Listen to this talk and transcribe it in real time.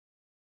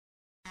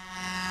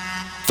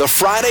The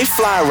Friday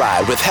Fly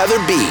Ride with Heather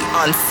B.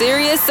 on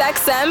Sirius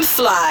XM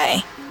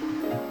Fly.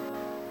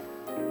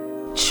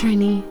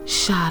 Trini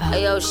Shada.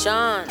 Hey, yo,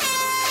 Sean.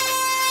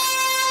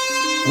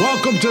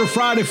 Welcome to the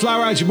Friday Fly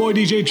Ride. It's your boy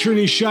DJ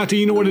Trini Shata.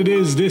 You know what it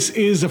is. This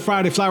is the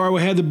Friday Fly Ride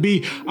with Heather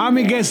B. I'm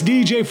your guest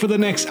DJ for the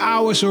next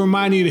hour, so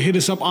remind you to hit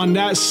us up on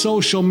that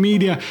social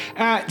media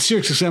at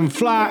SiriusXM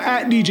Fly,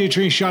 at DJ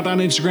Trini Shata on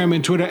Instagram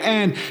and Twitter,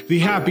 and the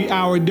Happy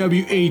Hour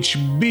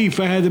WHB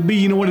for Heather B.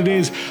 You know what it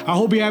is. I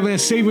hope you're having a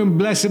safe and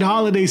blessed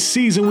holiday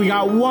season. We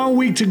got 1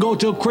 week to go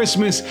till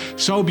Christmas,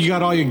 so I hope you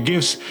got all your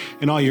gifts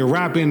and all your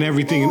wrapping and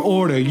everything in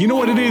order. You know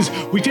what it is.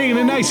 We're taking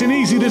it nice and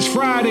easy this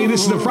Friday.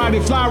 This is the Friday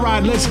Fly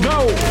Ride. Let's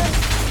go.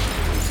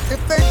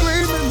 If they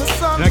gleam in the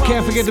sun, and I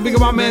can't forget to big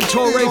up my man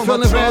Torre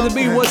feeling for Heather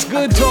B. What's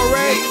good, Torre?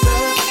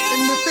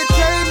 And if it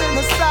came in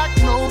a sack,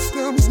 no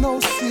stems, no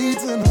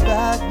seeds in the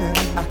bag,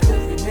 then I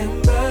could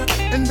remember.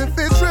 And if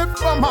it dripped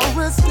from my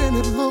wrist and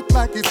it looked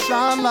like it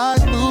shined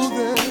like blue,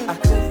 then I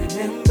could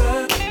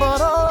remember.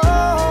 But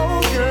oh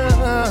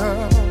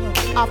yeah,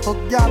 I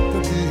forgot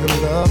to be a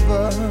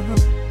lover.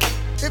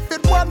 If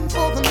it wasn't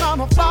for the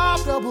 9 to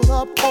 5 doubled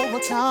up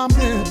overtime,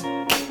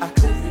 then I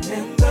could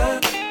remember.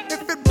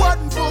 If it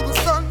wasn't for the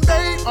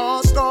Sunday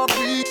All-Star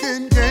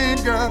Weekend game,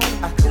 girl,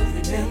 I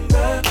could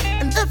remember.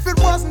 And if it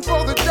wasn't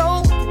for the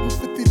dough,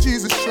 the 50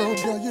 Jesus show,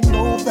 girl, you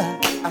know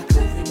that I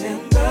could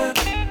remember.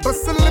 But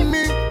silly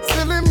me,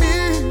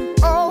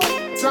 oh,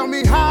 tell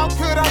me how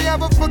could I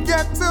ever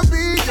forget to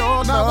be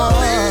your love?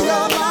 I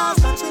realize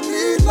that you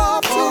need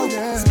love too.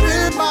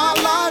 Spend my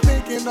life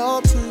making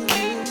up to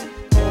you.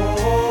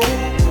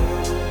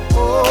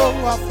 Oh,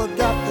 I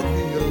forgot to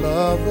be a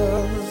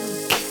lover.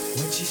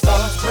 She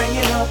starts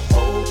bringing up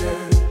older,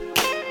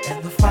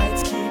 and the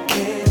fights keep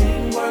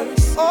getting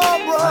worse. Oh,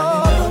 bro.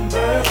 Finding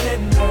numbers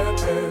in her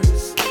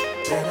purse.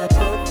 Better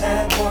put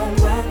that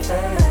woman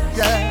first.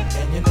 Yeah.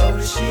 And you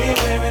notice she ain't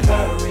wearing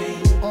her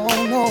ring.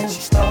 Oh, no. And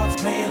she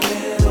starts playing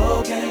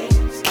little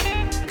games,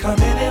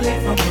 coming in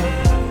late from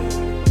work.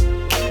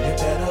 You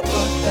better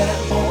put that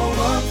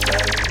woman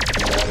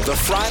first. The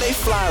Friday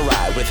Fly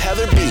Ride with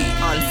Heather B.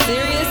 on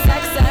Sirius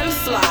XM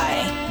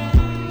Fly.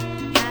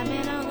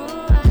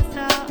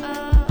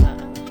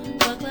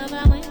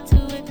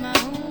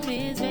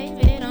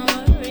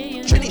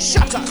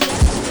 Shut up.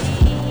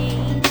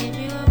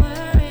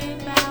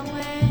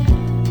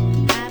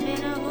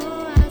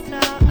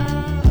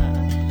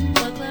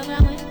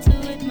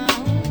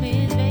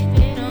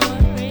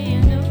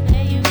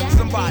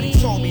 Somebody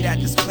told me that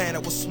this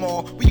planet was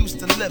small. We used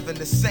to live in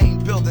the same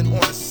building on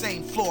the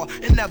same floor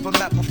and never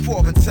met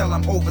before until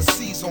I'm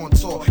overseas on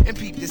tour and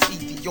peep this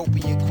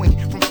Ethiopian queen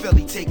from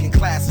Philly taking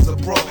classes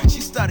abroad.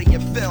 She's studying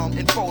film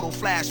and photo,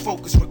 flash,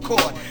 focus,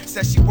 record.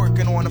 Says she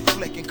working on a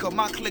flick and cut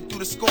my click through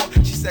the score.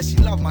 She said she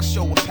loved my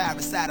show in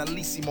Paris at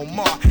Elysée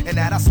Montmartre and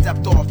that I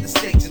stepped off the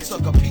stage and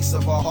took a piece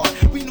of her heart.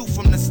 We knew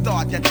from the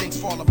start that things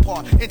fall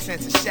apart,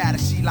 intent to shatter.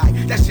 She like,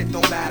 that shit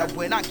don't matter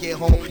when I get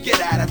home. Get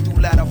at her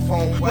through letter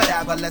phone,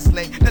 whatever, let's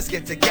link, let's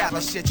get together.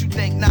 Shit, you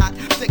think not?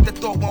 Think the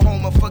thought went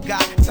home and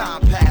forgot.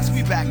 Time passed,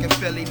 we back in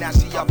Philly, now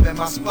she up in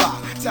my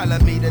spot.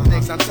 Telling me the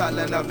things I'm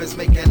telling her is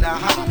making her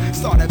hot.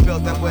 Started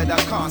building with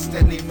her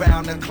constantly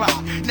round the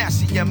clock. Now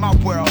she in my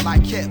world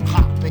like hip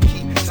hop and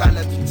keep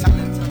telling me,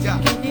 yeah.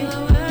 If you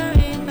were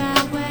worried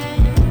about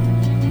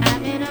when I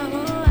didn't know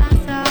who I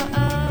saw,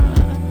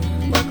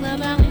 what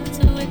club I went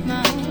to with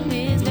my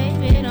homies,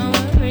 baby, don't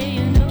worry,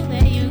 you know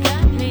that you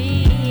got me.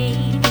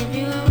 If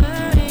you were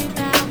worried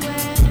about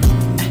when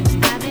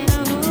I didn't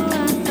know who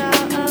I saw,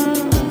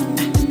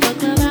 what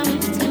club I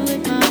went to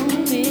with my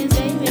homies,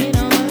 baby,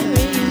 don't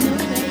worry, you know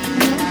that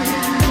you got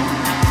me.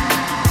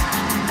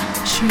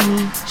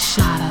 Trini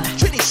Shada.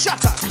 Trini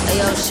Shata. Hey,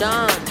 yo,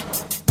 Sean.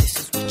 This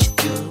is what you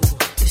do.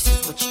 This is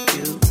what you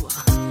do.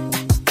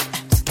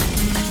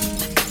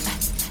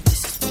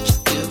 This is what you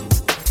do.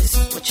 This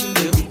is what you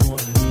do. You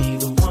wanna be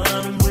the one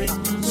I'm with.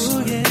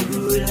 Ooh, yeah.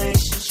 New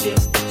relationship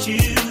with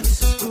you. This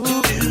is what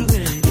you do.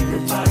 You're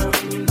the fire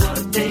and you know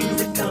the things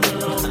that come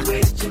along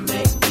with you.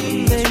 Make me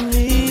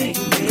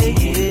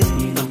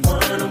the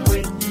one I'm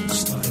with. I'll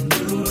start a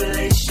new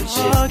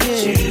relationship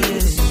with you.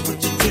 This is what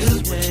you do.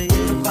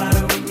 You're the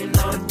fire and you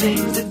know the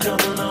things that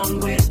come along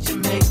with you.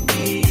 Make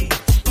me.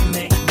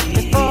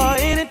 Before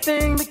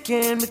anything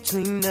began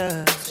between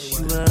us,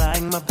 you were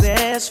like my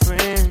best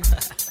friend.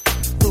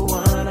 The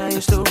one I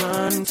used to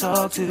run and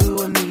talk to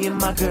when me and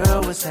my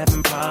girl was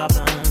having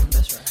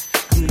problems.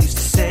 You used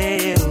to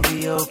say it'll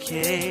be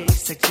okay,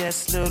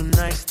 suggest little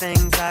nice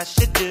things I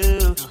should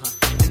do.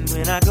 And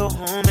when I go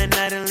home at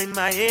night and lay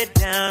my head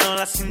down, all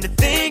I seem to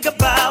think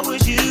about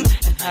was you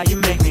and how you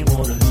make me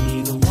wanna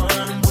be the one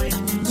I'm with.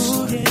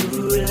 Ooh, yeah.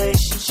 New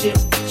relationship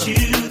with you.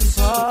 This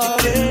is what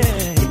you do.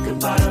 Think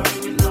about her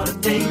and you know the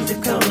things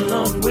that come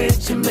along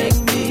with you. Make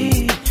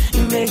me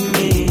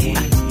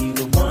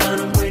the one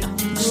I'm with.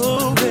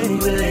 Oh, baby,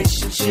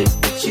 relationship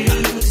with you.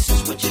 This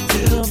is what you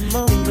do.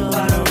 Think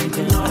about her and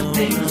you know the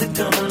things that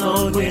come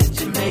along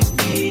with you. Make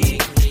me.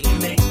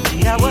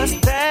 I was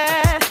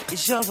bad.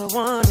 Cause you're the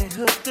one that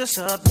hooked us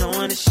up,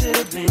 knowing it should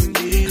have been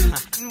you.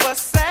 And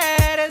what's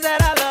sad is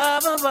that I love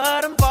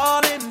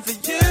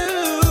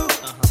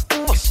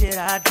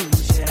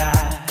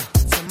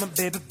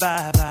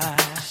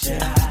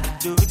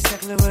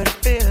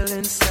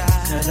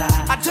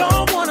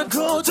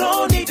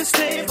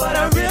say, but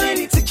I really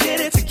need to get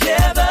it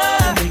together.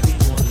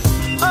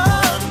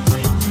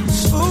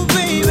 Oh,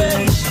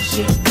 baby,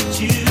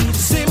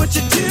 say what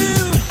you do.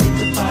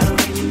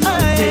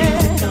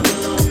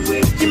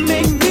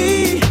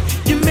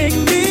 You make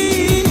me.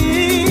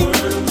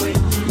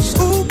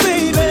 Oh,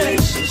 baby,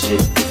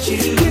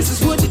 this is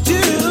what you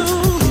do.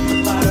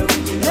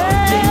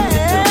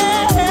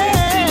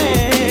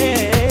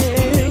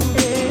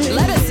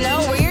 Let us know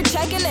where you're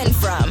checking in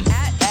from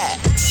at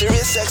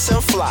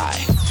SiriusXM Fly.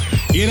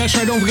 Yeah, that's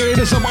right. Don't forget to hit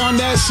us up on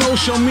that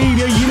social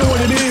media. You know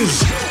what it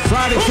is.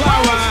 Friday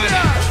Fly Ride.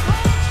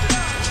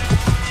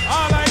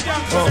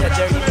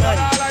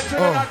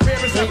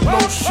 Ain't no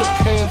shook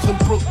hands in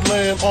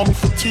Brooklyn. Army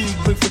fatigue,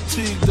 bring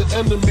fatigue the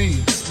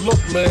enemies. Look,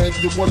 man,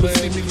 you wanna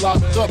see me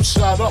locked up,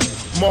 shot up.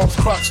 Mom's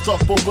crotched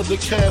up over the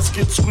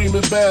casket,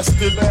 screaming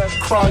bastard,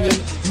 crying.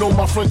 Know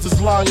my friends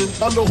is lying.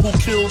 I know who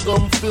killed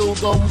them, filled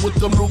them with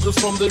them Rugers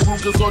from their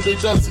Rugers or their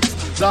deserts.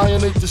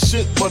 Dying ain't the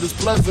shit, but it's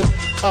pleasant,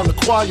 kinda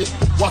quiet.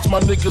 Watch my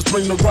niggas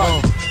bring the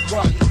riot.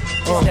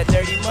 It's that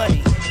dirty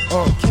money.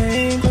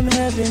 Came from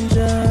heaven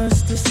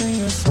just to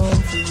sing a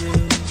song for you.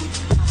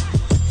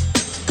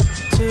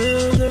 To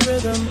the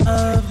rhythm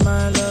of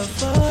my love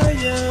for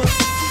you.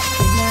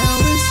 And now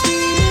it's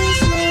sweet and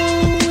slow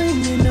when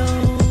you know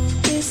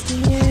it's the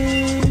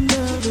end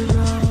of the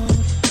road.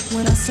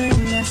 When I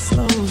sing that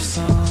slow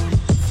song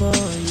for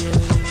you.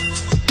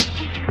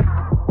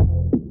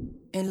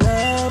 And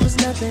love is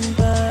nothing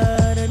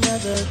but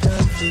another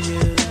gun for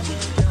you.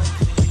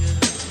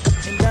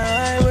 And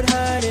I would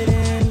hide it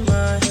in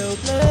my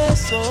helpless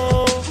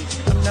soul.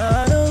 I'm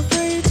not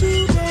afraid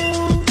to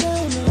go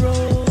down the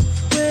road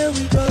where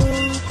we go.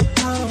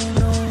 I don't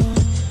know.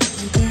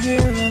 You can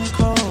hear them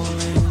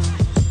calling,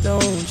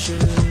 don't you?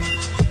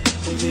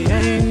 And the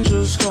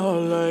angels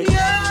call like,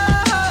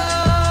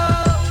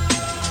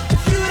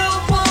 if you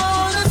don't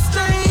wanna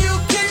stay, you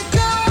can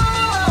go.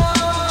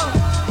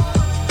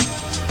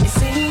 It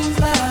seems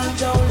like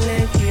don't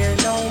live here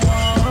no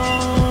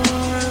more.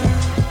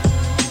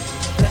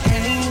 The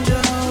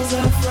angels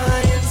are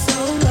flying so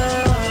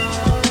low,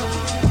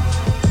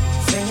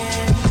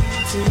 singing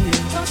to you.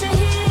 Don't you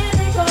hear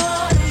me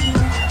calling?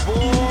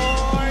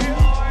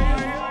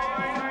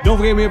 Don't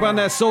forget me about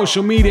that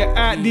social media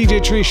at DJ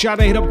Trini Shot.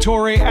 Hit up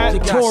Torre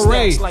at Torre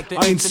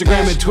on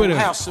Instagram and Twitter.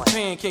 House of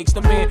pancakes,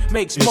 the man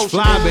makes It's motion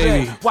Fly, every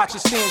day. baby. Watch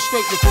it stand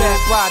straight with fat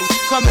body.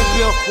 Come and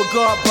build with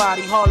guard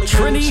body. Hardly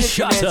Trini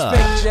chicken Shutter. and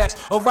fake jacks.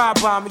 Or ride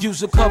by me,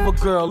 use a cover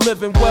girl.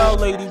 Living well,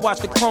 lady.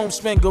 Watch the chrome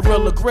spin,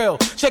 Gorilla Grill.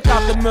 Check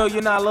out the $1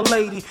 Million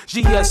Lady.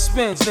 GS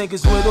spins,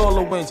 niggas with all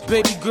the wins.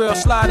 Baby girl,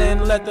 slide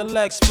in, let the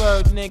legs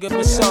spur, nigga.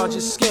 Massage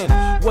your skin.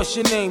 What's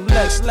your name?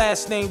 Lex,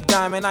 last name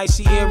Diamond.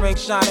 Icy earring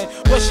shining.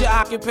 What's your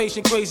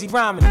occupation? Crazy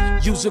rhyming.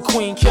 Use a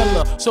queen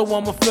killer, so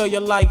I'ma feel you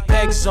like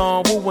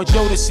Exxon. Woo and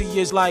Jodeci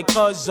is like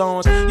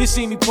cousins. You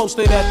see me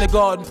posted at the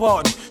garden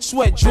party.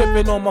 Sweat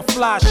dripping on my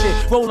fly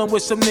shit. Rolling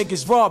with some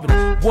niggas robbing.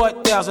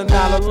 What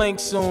 $1,000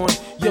 links on?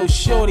 Yo,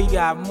 shorty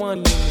got money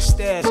in the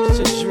stash. Get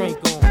your drink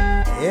on.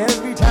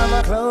 Every time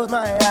I close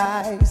my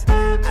eyes,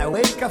 I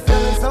wake up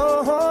feeling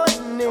so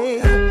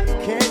horny.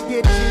 Can't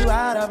get you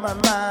out of my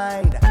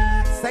mind.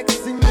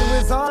 Sexing you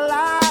is all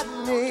I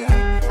need.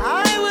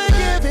 I would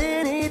give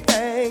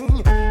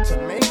anything to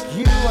make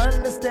you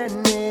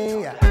understand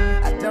me.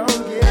 I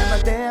don't give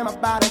a damn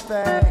about a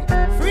thing.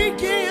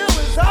 Freaking you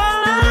is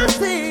all I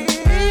see.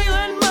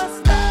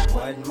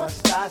 What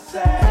must I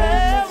say?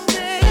 Tell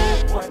me.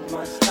 What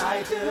must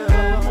I do?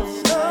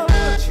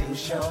 But you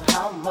show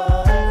how much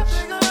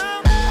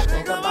I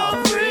think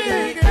about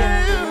freaking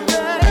you,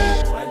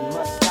 babe. What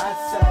must I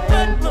say?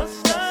 What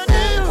must I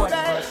do? What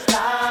must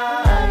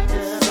I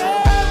do?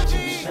 But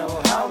you show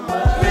how much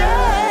I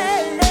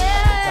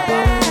think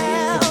about freaking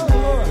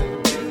you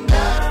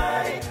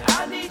tonight.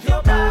 I need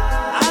your body.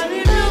 I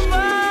need your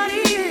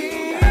body.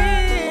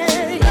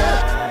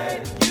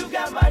 Tonight, you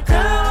got my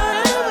time.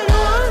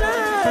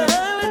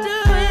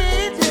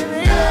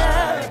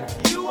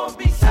 You won't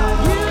be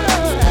sorry.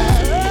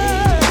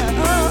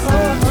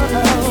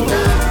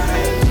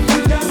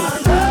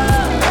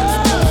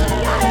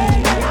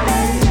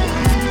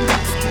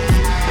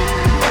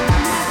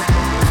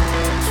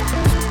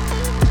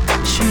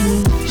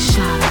 Trini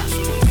Shot.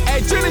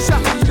 Hey, Trini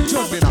Shot, the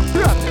jumping up,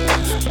 problem.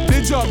 The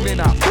jumping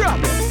up,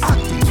 problem.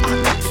 Acting.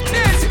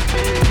 Dance it.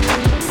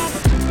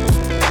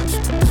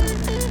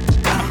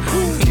 I'm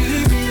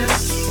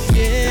curious,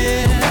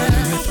 yeah.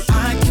 If I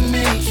can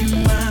make you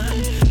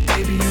mine,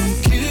 baby, I'm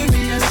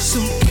curious,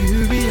 so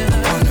curious.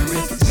 Wonder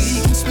if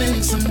we can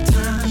spend some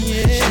time,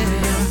 yeah.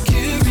 I'm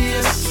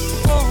curious,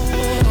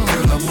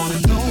 girl, I wanna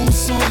know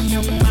what's on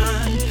your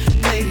mind,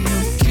 lady.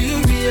 I'm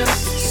curious,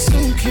 so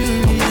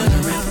curious.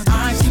 Wonder if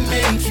I can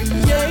make you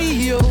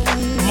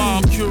mine.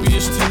 Mom,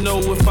 curious to know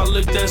if I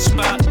lick that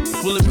spot,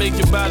 will it make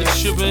your body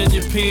shiver and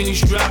your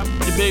panties drop?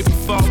 Your baby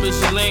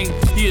father's a lame,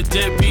 he a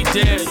deadbeat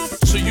dad.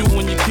 So you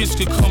and your kids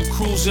could come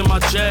cruise in my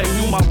Jag.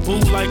 You my boo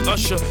like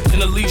Usher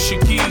and Alicia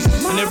Keys.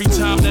 And every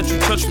time that you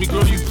touch me,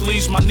 girl, you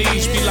please my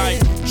knees. Be like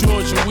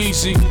George and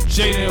Weezy,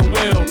 Jada and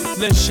Will.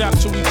 Let's shop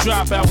till we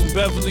drop out in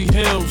Beverly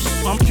Hills.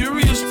 I'm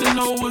curious to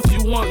know if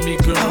you want me,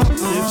 girl.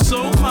 If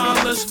so,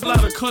 fine, let's fly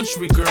the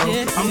country, girl.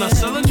 I'm not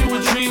selling you a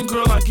dream,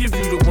 girl, I give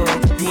you the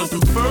world. You want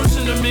them furs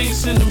and the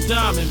minks and them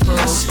diamond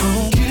pearls.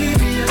 I'm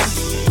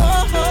curious.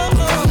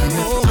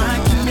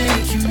 I can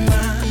make you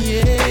mine.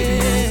 Baby,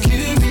 I'm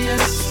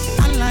curious.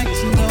 I'd like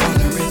to know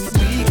if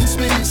we can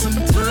spend some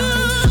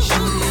time.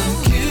 Shorty, I'm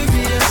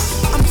curious.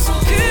 I'm so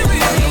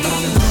curious.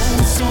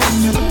 I'm so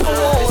curious.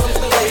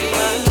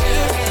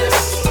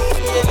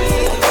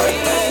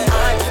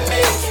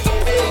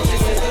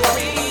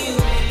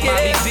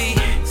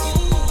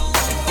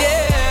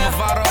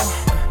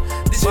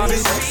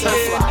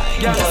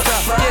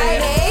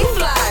 Friday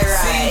Fly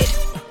Ride.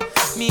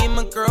 Me and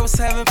my girl was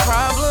having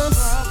problems.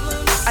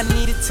 I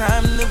needed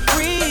time to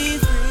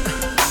breathe.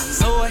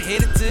 So I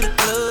headed to the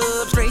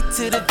club, straight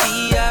to the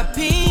VIP.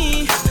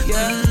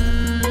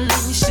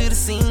 You should've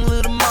seen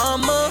little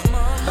mama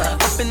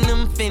up in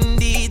them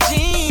Fendi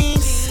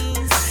jeans.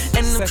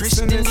 And them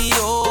Christian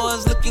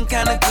Dior's looking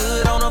kinda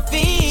good on her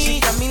feet. She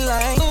got me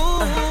like,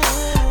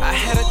 I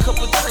had a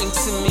couple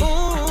drinks in me.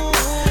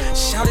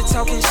 Shouted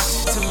talking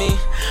shit to me,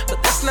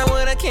 but that's not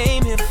what I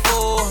came here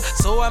for.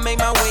 So I made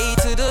my way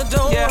to the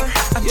door.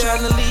 I'm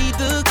trying to leave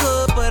the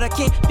club, but I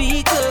can't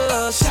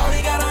because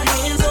Shawty got her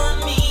hands on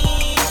me.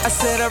 I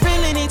said I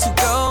really need to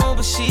go,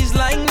 but she's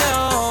like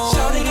no.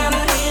 Shawty got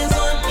her hands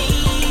on me.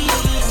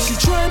 She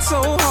trying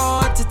so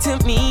hard to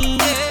tempt me.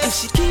 If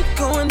she keep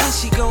going, then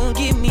she gon'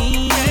 get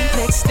me.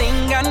 Next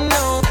thing I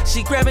know,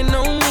 she grabbing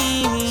on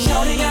me.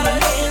 Shawty got her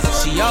hands on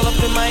me. She all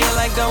up in my ear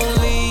like don't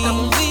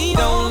leave,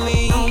 don't leave.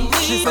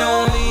 She's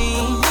don't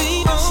leave.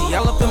 She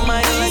all up in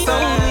my ear like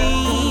don't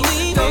leave,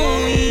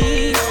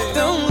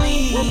 don't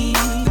leave.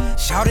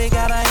 Shawty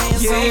got her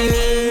hands on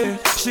me.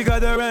 She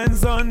got her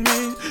hands on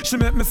me. She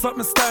make me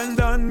something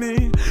stand on me.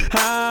 She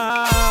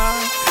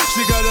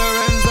got her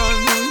hands on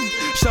me.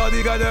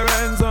 Shawty got her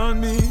hands on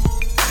me.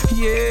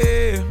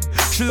 Yeah.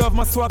 She love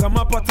my swagger,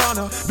 my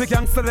patana. The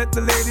gangster let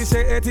the lady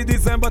say 80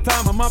 December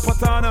time, I'm my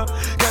patana.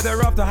 Get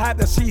her off the hype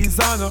that she's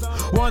on her.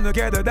 Wanna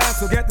get her dance,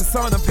 so get the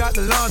sun, I've got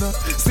the lana.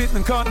 Sitting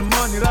and counting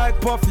money like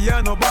Puffy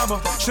and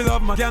Obama. She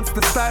love my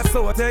gangster style,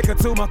 so I take her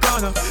to my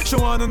corner. She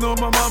wanna know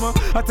my mama,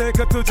 I take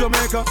her to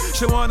Jamaica.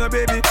 She wanna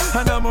baby,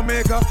 and I'm a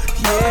maker.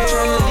 Yeah. I'm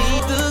trying to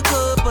leave the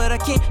club, but I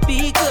can't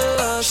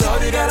because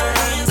Shawty got her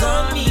hands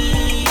on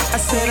me. I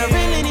said I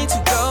really need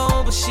to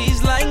go, but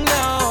she's like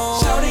no.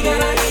 Shawty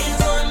got her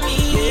hands on me.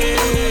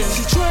 Yeah.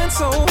 She trying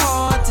so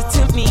hard to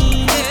tempt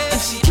me.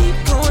 If she keep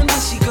going,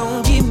 then she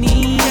gon' get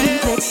me.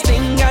 Next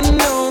thing I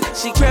know,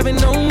 she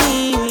grabbing on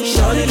me.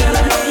 Shawty got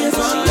her hands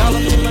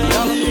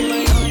on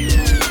me.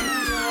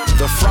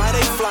 The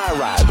Friday Fly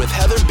Ride with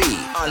Heather B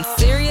on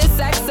Sirius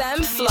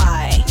XM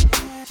Fly.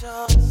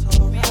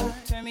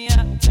 Turn me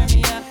up, turn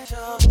me up.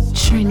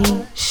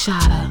 Trini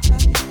Shada.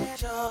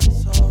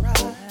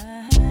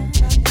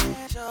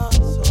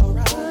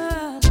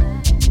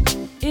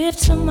 If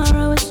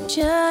tomorrow is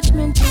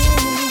judgment day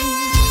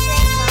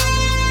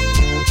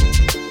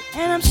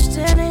and I'm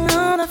standing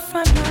on the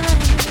front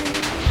line,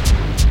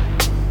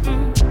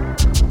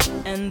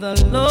 and the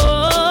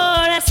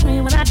Lord asks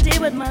me what I did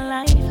with my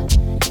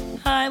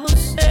life, I will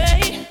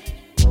say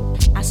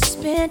I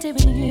spent it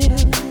with you.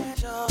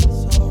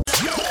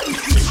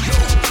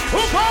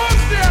 Who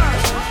goes there?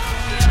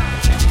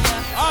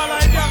 All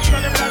I got to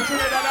them that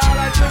Trinidad, all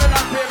I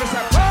Trinidad baby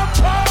say pop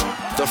pop.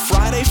 The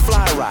Friday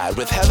Fly Ride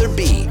with Heather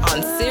B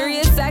on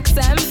Sirius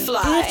XM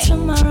Fly. If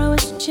tomorrow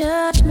is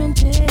judgment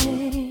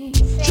day,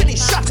 Trini,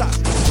 shut up.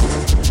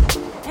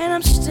 And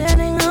I'm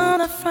standing on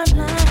the front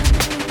line,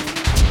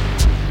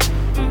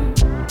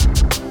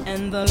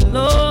 and the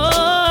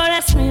Lord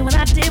asks me what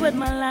I did with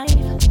my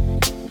life,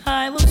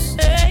 I will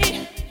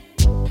say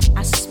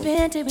I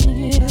spent it with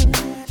you.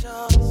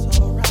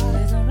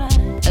 It's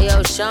alright. Hey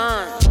yo,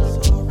 Sean.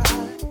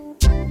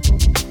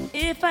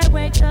 If I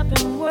wake up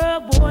in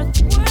World War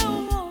III,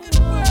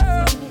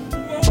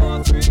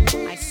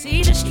 I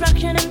see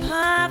destruction and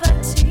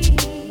poverty,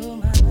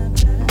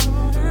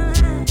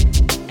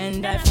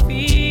 and I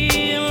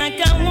feel like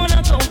I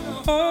wanna go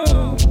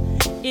home.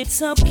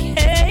 It's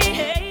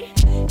okay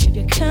if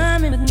you're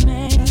coming with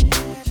me.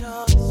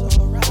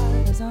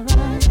 It's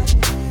alright.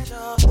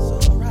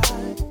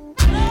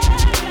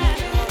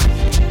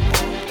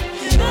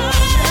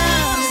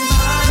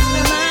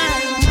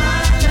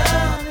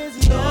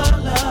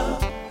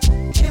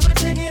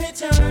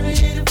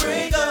 Eternity to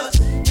break us,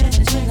 and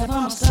the chains of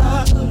our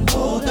stars couldn't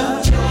hold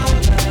us. Your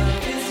love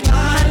is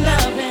my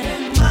love,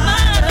 and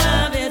my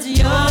love is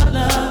your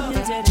love.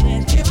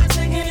 It would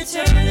take an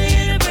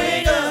eternity to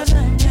break us,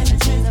 and the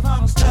chains of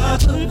our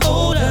stars couldn't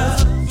hold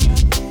us.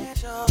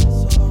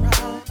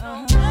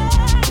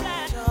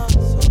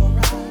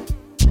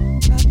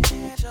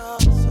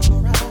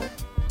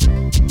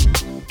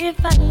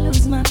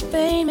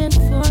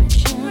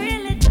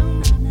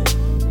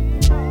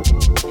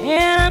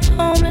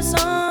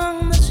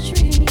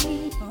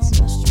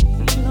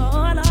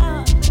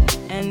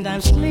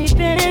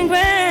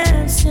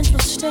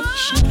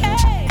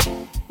 Okay,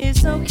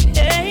 it's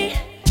okay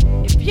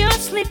if you're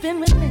sleeping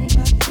with me.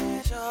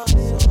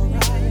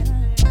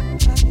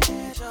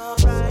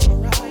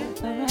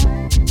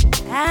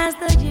 As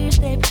the years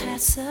they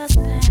pass us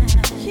by,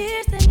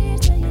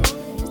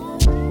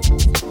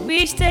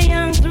 we stay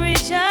young through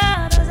each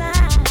other's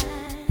eyes.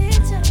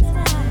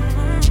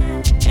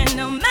 And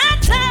no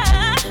matter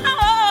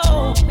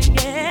how old we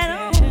get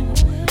on,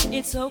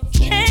 it's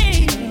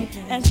okay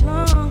as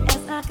long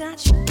as I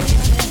got you.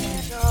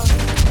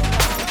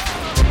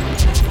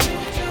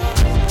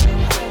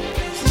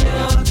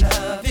 Your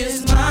love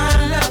is my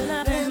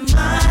love, and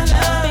my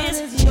love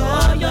is your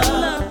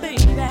love,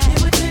 baby.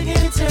 It would take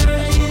an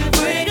eternity to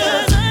break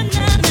us.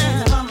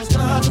 Mama,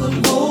 start with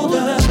more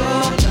love.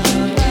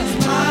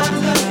 My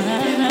love,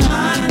 and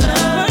my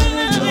love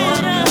is your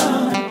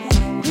love.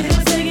 It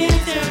would take an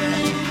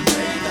eternity to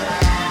break us.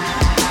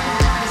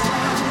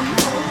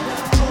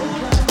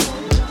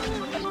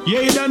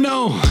 Yeah, you don't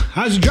know.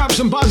 As you drop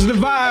some positive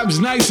vibes,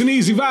 nice and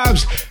easy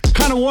vibes,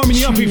 kind of warming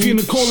you up if you're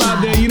feeling cold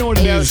out there. You know what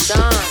it is.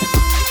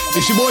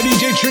 It's your boy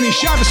DJ Trini.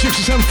 Shout to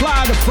 607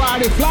 Fly, the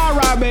Friday Fly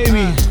Ride,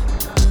 baby.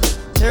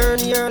 Turn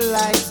your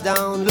lights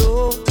down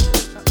low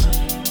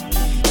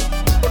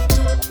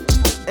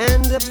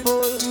and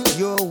pull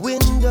your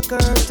window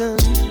curtain.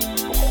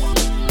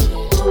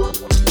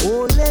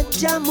 Oh,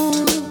 let your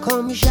moon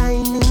come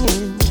shining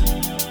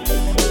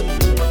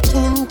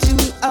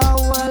into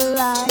our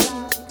life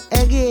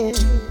again.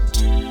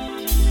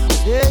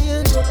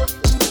 Saying,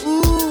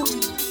 ooh,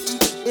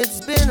 it's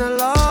been a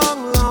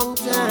long, long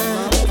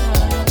time.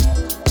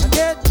 I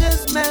get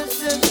this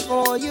message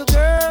for you,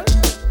 girl,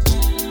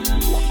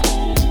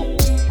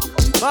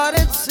 but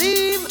it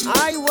seemed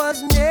I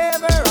was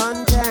never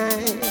on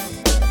time.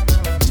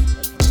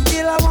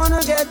 Still I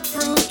wanna get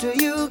through to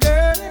you,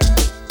 girl,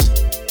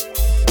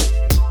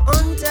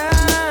 on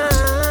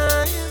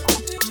time,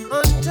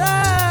 on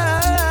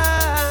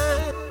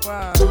time.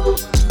 Wow.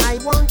 I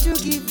want to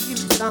give you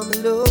some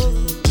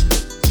love.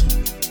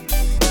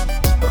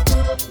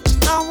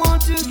 I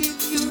want to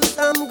give you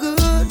some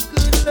good,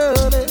 good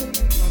loving.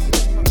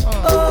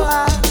 Oh,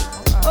 I,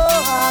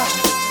 oh, I,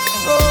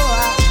 oh,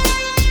 I.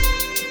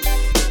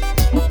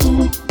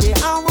 Yeah,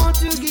 I want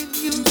to give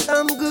you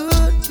some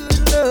good, good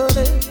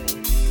loving.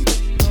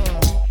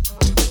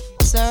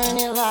 Turn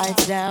your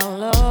lights down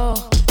low.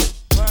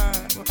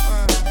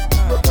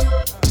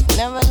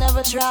 Never,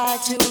 never try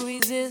to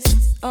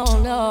resist. Oh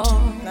no.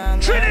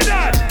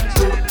 Trinidad!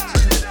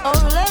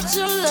 Oh, let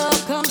your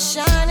love come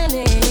shining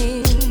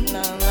in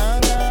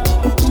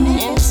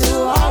into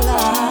our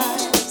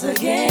lives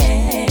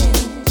again.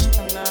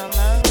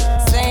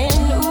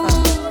 Saying, ooh,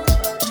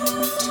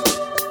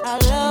 I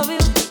love you,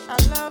 I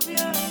love you, I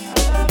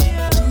love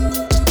you.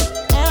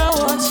 And I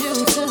want you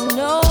to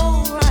know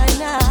right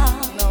now,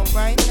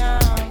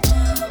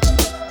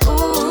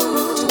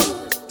 ooh,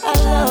 I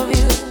love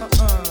you.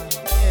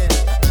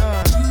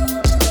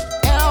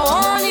 And I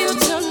want you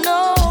to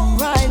know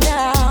right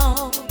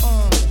now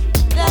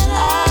that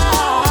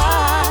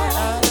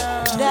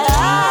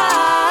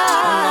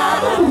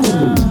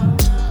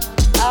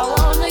I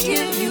wanna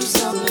give you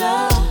some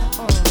love.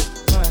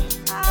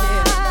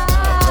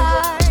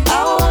 I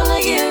wanna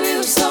give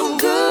you some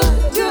good,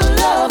 good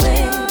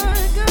loving.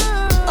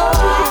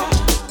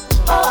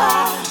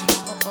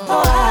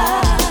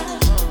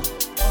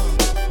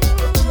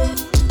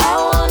 I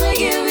wanna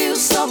give you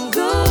some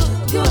good,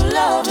 good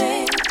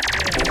loving.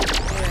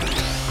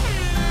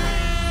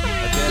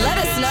 Let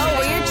us know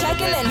where you're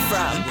checking in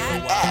from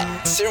at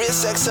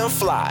SiriusXM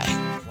Fly.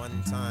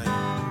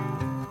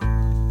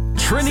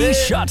 Trini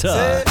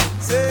Shatta.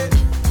 Say,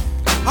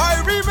 I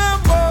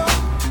remember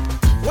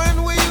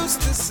when we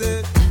used to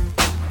sit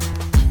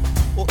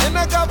in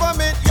a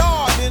government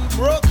yard in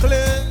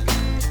Brooklyn.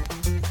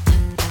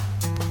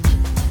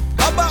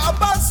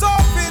 About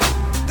solving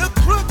the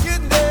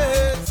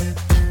crookedness.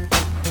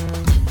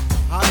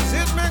 As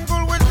it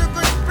mingle with the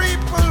good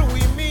people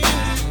we meet.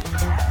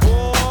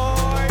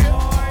 Boy,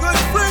 good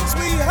friends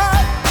we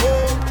had,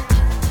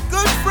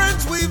 good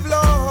friends we've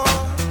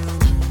lost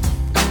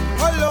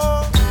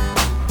along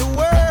the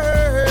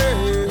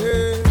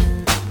way.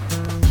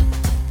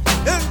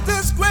 In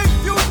this great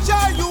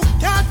future, you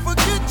can't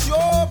forget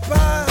your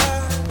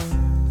past.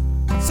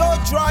 So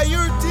dry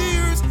your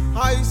tears,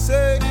 I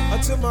say,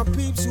 until my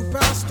peeps who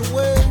passed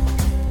away.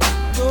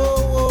 No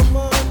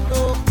woman,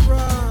 no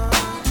cry.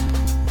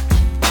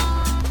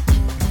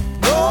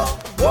 No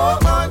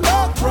woman,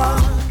 no cry.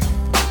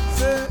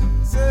 Say,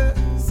 oh,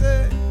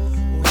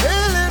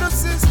 hey little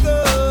sister,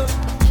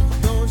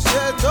 don't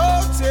shed no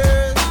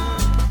tears.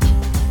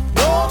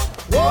 No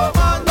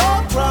woman, no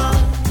cry.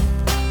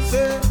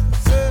 Say,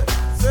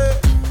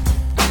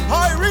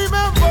 I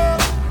remember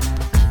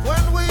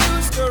when we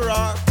used to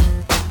rock,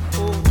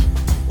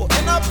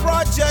 in a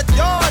project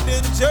yard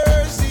in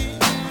Jersey.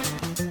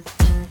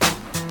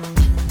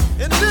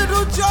 And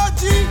little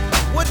Georgie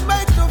would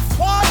make the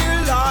fire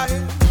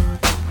light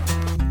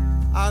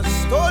as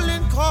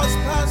stolen cars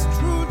passed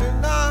through the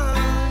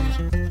night.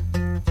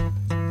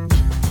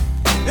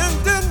 And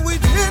then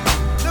we'd hit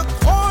the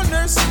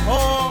corner store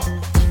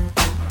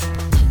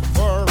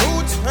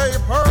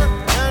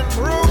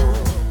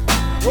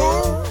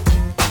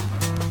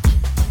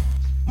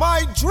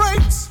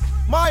Drake's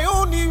my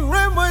only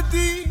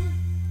remedy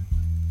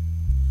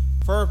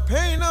for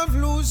pain of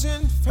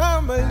losing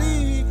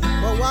family.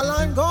 But while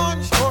I'm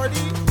gone,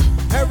 shorty,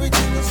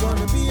 everything is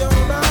gonna be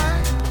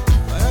alright.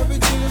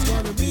 Everything is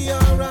gonna be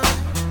alright.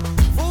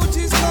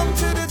 Fuji's come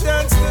to the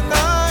dance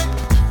tonight.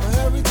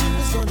 Everything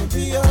is gonna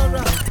be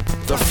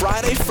alright. The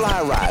Friday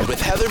Fly Ride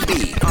with Heather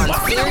B. On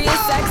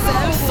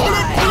SiriusXM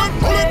Fly.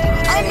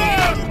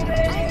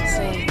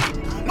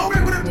 No,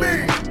 where would it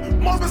be?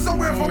 Must be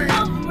somewhere for me.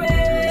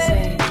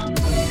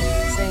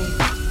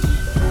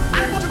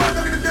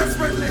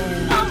 Desperately.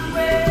 I'm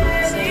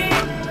ready.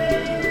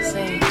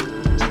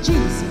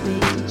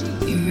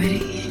 You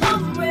ready?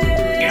 I'm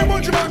ready. Yeah,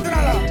 what you want to know?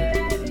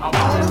 I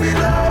want to be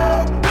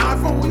loved. Not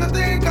for who you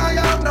think I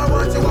am, not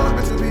what you want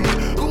me to be.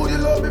 Who you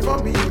love me for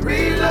me,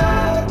 real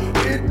love.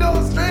 With no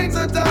strings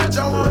attached, I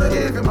want to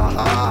give you my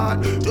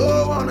heart.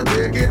 Don't want to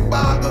take it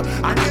back.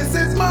 And this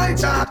is my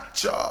chance.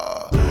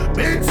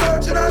 Been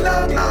searching a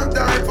long, long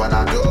time for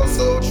that oh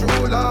so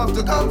true love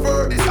to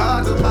comfort this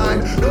heart of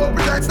mine. No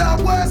pretend, stop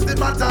wasting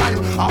my time.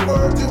 A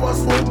word to us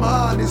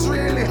woman is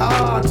really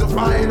hard to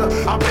find.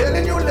 I'm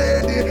telling you,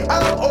 lady,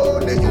 I'm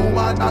only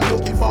human, not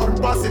looking for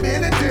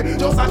impossibility.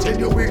 Just a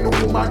genuine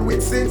woman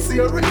with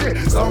sincerity.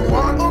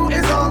 Someone who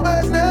is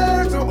always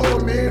there to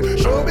hold me.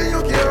 Show me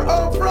you care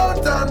up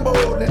front and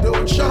boldly.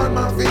 Don't shun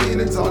my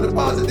feelings, all the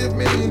positive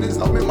meanings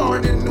of me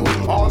morning, noon,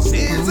 all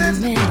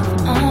seasons.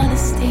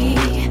 Honesty,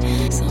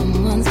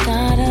 someone's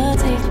gotta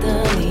take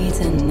the lead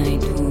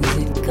tonight. Who's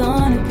it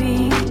gonna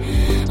be?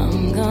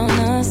 I'm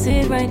gonna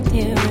sit right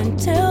here and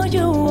tell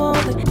you all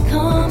that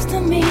comes to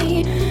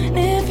me. And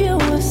if you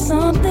have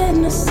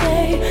something to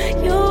say,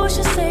 you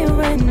should say it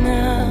right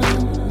now.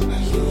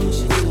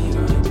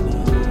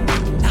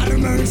 Out of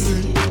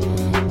mercy.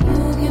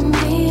 You give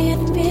me a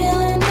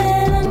feeling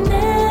that I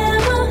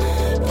never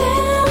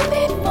felt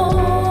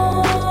before.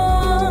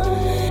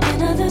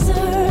 And I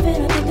deserve it,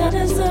 I think I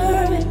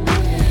deserve it.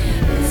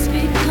 It's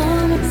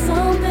becoming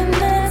something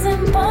that's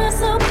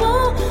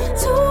impossible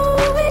to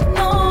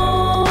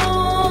ignore.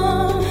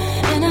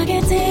 And I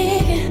can't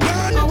take it.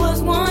 I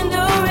was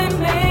wondering,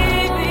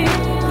 baby,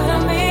 could I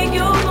make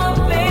you my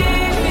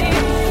baby?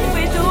 If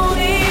we do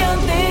the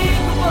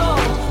unthinkable,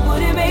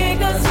 would it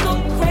make us go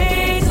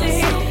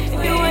crazy? If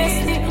you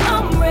waste it,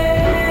 I'm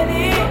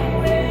ready.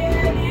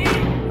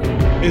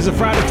 It's a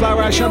Friday Fly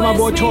Ride. Shout out my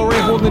boy Torre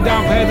holding it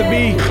down for Heather B.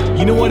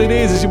 You know what it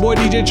is. It's your boy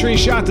DJ Trini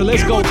Shata.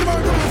 Let's go.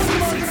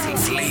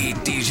 Fleet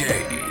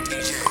DJ.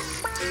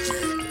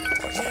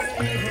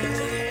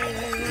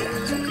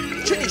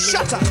 Trini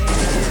Shata.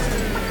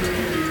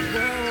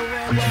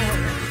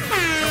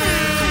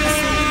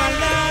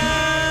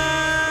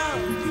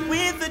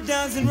 With a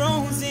dozen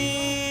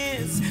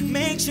roses,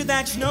 make sure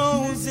that she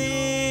knows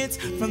it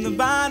from the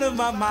bottom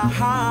of my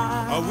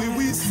heart.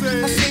 We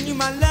say I send you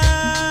my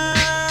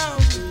love,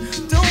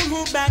 don't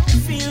hold back the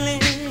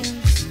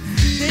feelings.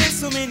 There's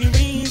so many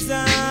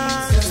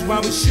reasons why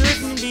we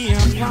shouldn't be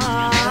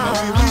apart.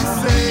 we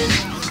say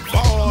for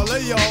all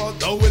of y'all,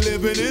 though we're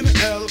living in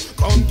hell,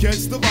 come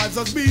catch the vibes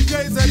as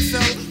BJ's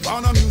excel.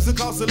 Found a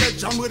musical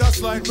selection with a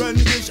slight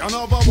rendition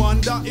of a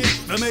wonder hit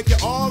to make you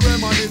all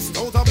reminisce.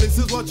 Total bliss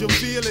is what you're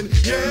feeling,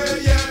 yeah,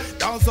 yeah.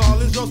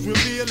 Dancehall is just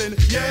revealing,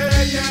 yeah,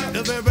 yeah.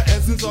 The very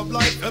essence of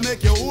life to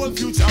make your whole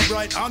future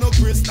bright. I know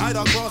Chris night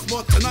across,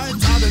 but tonight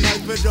are the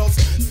night we just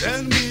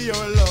send me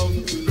your love,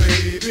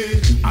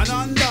 baby, an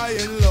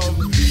undying love,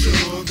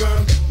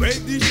 sugar.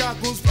 Break the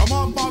shackles from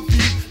off my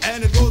feet,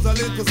 and it goes a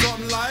little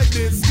something like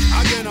this.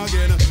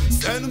 Again,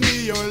 send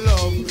me your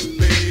love,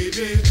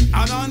 baby,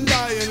 an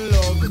undying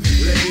love,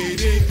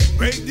 lady.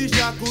 Break the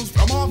shackles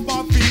from off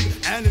my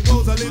feet, and it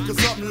goes a little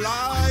something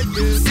like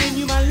this. Send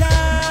you my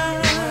love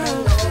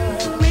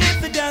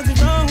with a dozen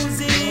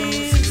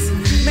roses.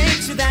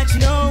 Make sure that she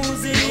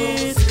knows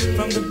it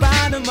from the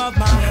bottom of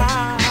my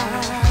heart.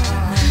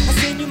 I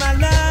send you my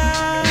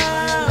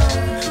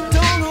love,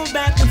 don't hold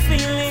back the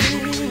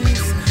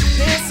feelings.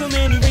 There's so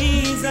many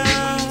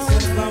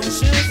reasons why we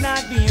should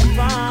not be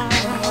involved.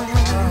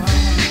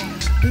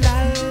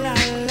 La la la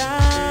la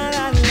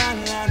la la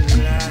la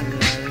la la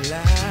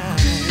la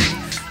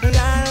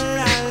la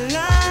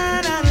la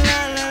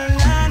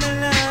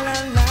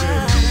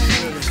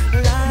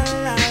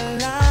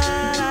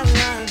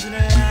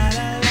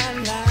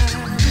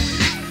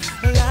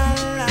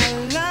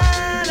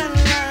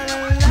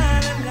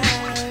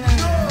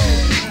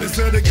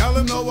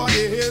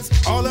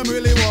all them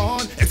really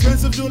want.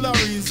 Expensive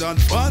jewelries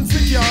and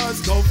fancy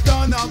cars. Go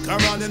down now,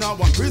 Caron and I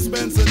want Chris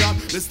Benson down.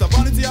 Mr.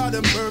 Vanity are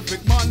them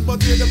perfect man,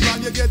 but hear the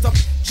plan you get up.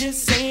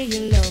 Just say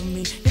you love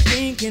me, you're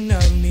thinking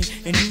of me,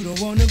 and you don't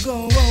wanna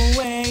go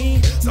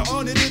away. So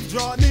only if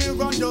draw near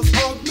and just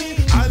hug me.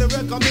 Highly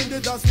recommend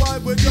it, that's why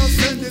we just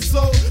send it.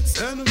 So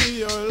send me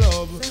your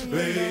love,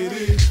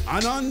 lady,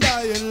 an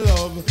undying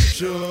love,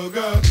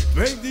 sugar.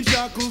 Break the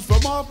shackles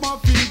from off my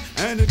feet,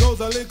 and it goes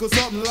a little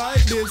something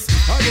like this.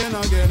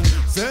 Again,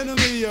 send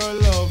me your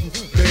love,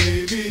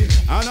 baby,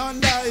 an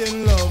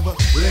undying love,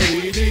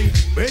 lady.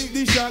 Break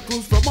the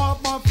shackles from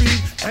off my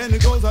feet, and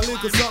it goes a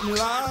little something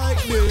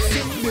like this.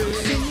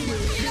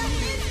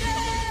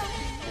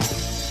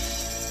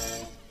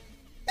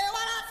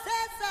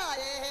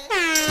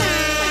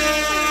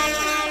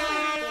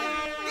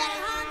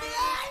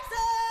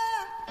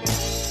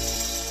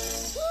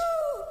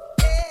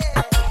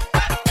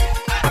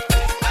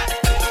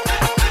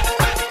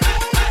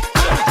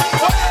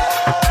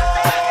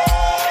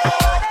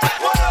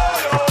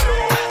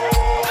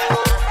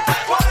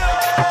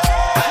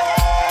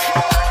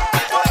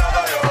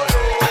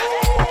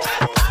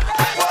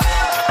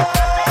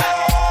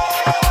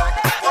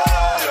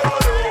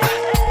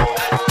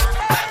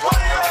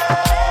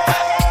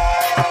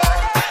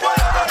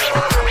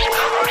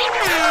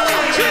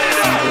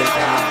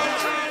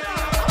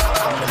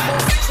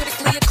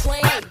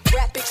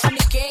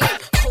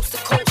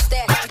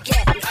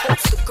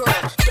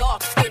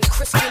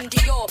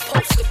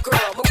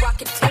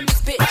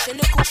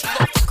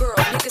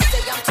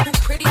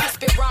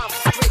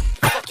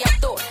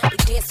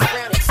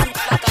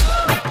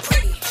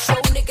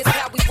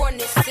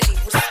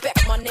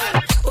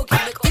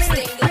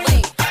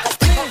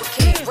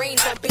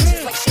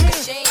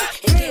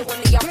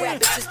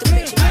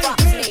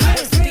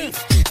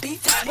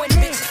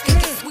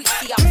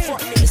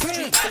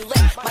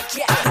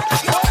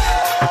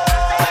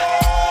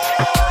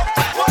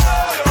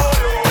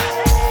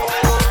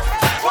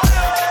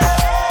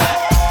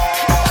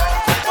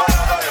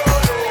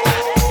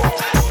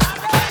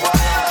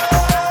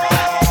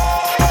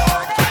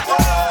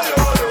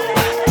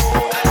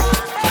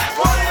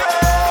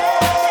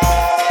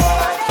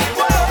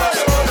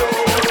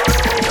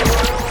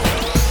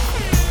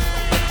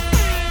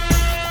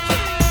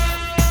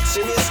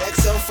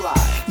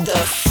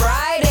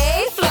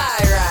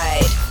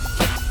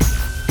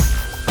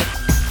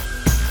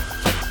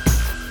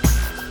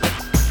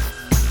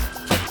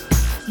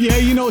 Yeah,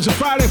 you know it's a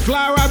Friday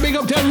Fly Ride. Big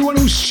up to everyone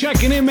who's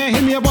checking in, man.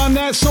 Hit me up on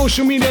that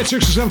social media at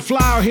Sirius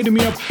Fly, or hitting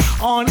me up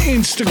on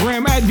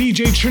Instagram at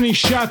DJ Trini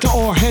Shatta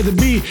or Heather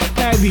B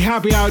at the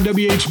Happy Hour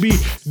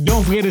WHB.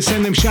 Don't forget to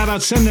send them shout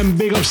outs, send them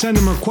big ups, send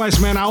them requests,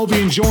 man. I hope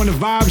you're enjoying the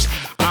vibes.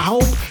 I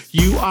hope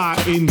you are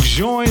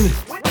enjoying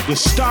the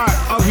start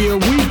of your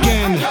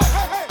weekend.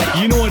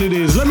 You know what it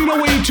is. Let me know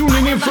where you're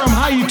tuning in from,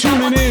 how you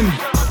tuning in.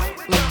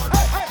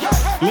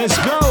 Let's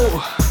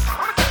go.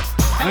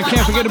 And I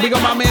can't forget to big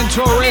up my man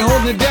Torre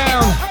holding it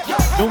down.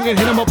 Don't forget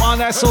to hit him up on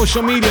that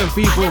social media,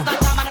 people.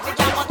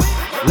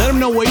 Let him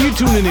know where you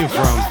tuning in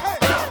from.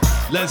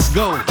 Let's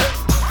go.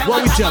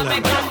 What we tell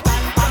him?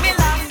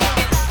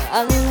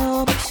 I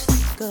love to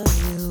think of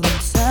you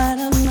inside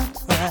of my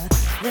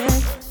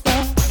private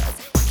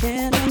thoughts.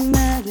 Can't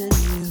imagine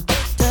you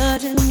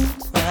touching my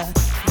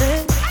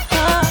private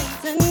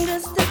thoughts. And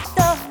just the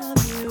thought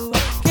of you, I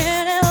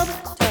can't help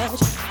but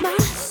touch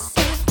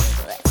myself.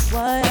 That's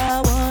why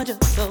I want you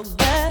so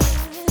bad.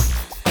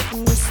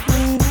 And this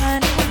thing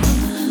right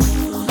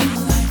now,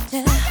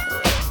 yeah,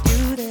 you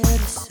there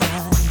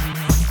beside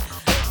me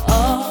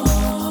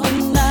all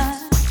night,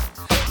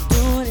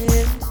 doing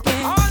it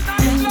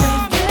again.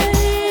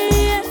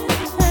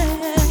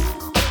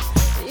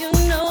 You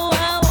know I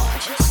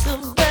want you so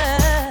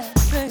bad,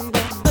 baby,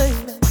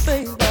 baby,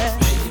 baby.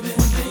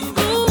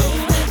 Ooh,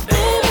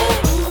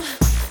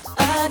 I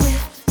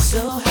get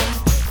so high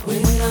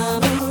when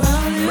I'm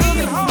around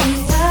you.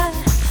 I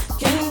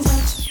can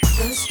touch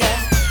the sky.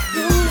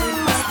 You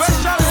make my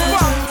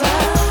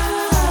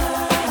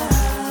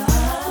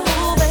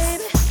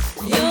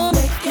you're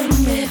making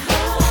me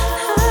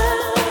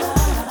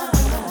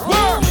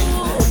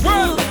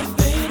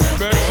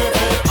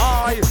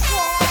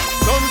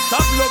Don't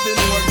stop loving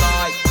all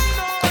night.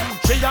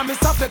 She a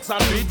miss a flex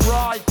and read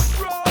right.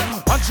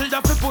 And she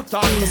have to put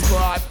on the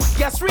scribe.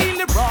 Yes,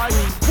 really right.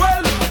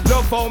 Well,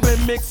 love how me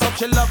mix up,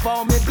 she love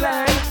how me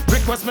blend.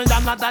 Request me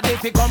another day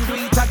to come do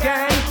it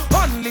again.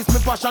 Unleash me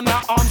passion,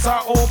 her arms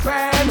are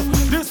open.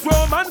 This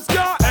romance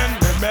can't end,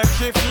 me make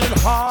she feel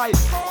high.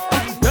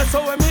 That's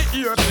how me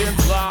airplane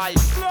fly.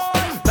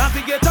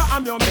 Navigator,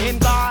 I'm your main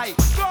guy.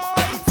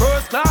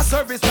 First class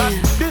service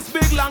and this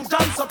big long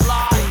John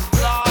supply.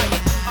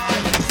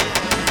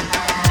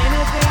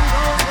 Anything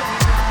goes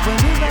when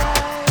you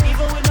ride.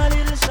 Even with my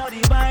little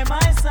shorty by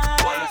my side.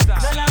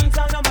 The long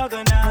time no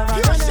bugger now.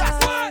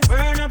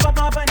 Burn up a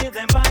pop and hit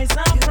them by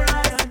some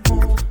pride.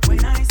 Move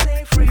when I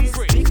say freeze.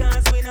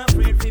 Because we not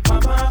afraid we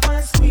pop up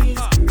and squeeze.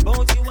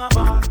 Both you a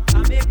ball,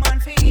 a big man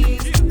for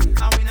ease.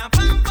 And we not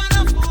pump on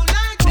a fool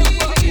like this.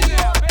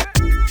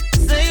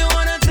 Say you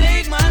wanna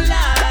take my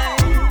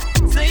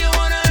life. Say you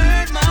wanna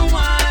hurt my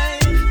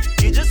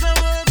wife. You just a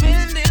wolf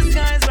in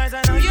disguise, right?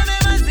 I know you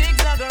never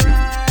zigzag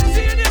around.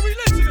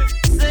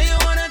 Say you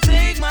wanna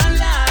take my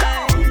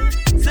life.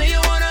 Say you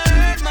wanna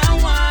hurt my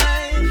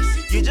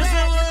wife. You just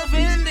a wolf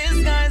in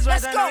disguise,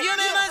 right? I know you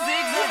never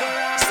zigzag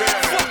around.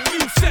 Fuck you,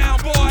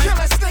 sound boy.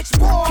 Killer snitch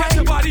boy. Catch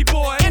a body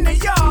boy. In the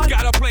yard.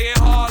 Gotta play it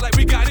hard like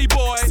we got it,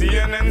 boy.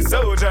 CNN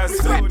soldiers.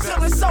 We rep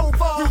till it's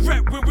over. We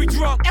rep when we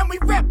drunk. And we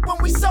rep when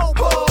we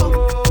sober.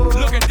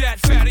 Look at that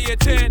fatty at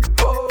 10.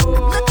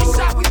 Look at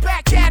shot, we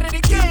back at it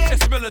again.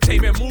 It's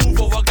military move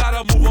over.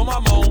 Gotta move on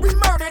my own. We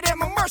murdered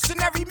him, a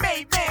mercenary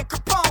made man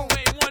Capone.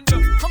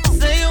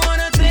 Say you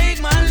wanna take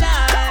my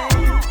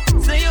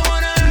life. Say you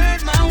wanna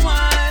hurt my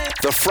wife.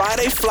 The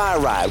Friday Fly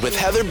Ride with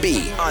Heather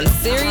B. On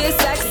Sirius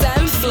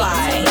XM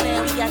Fly.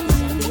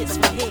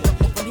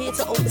 From here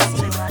to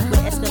overseas,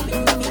 with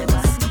escalating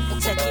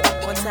check it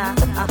one time,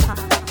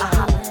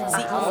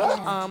 See,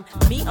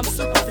 me, I'm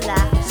super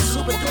fly,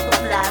 super duper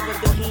fly.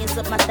 Rub your hands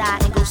up my thigh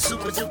and go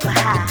super duper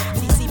high.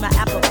 See my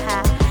apple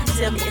pie.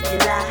 Tell me if you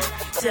lie.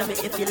 Tell me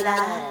if you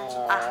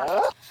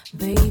lie.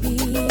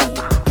 Baby,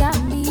 got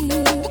me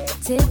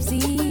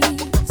tipsy,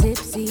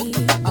 tipsy,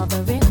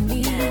 offering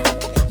me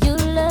your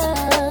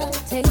love,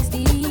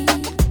 tasty,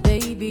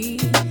 baby.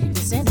 You're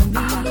sending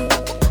me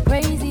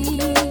crazy,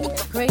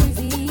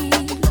 crazy.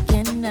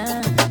 Can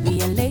I be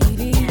a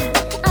lady?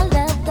 I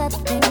love the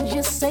things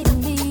you say to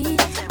me.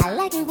 I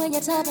like it when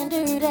you're talking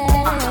dirty.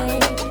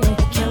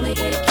 Can we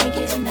get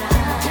kinky tonight?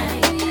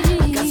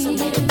 I got so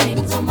many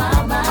things on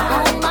my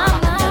mind.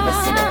 Never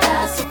seen a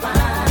guy so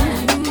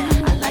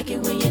fine. I like it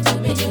when you do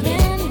me, do me.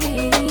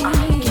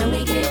 Can we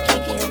get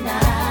kinky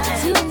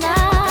tonight?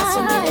 Got so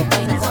many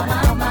things on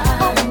my mind.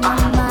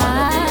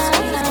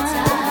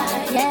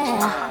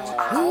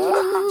 Yeah.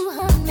 Ooh,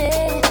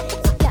 honey,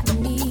 got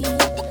me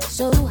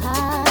so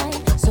high,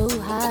 so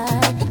high.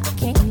 I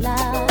can't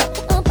lie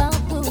about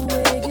the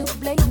way you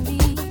play me.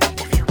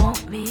 If you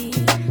want me,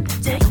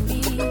 take me.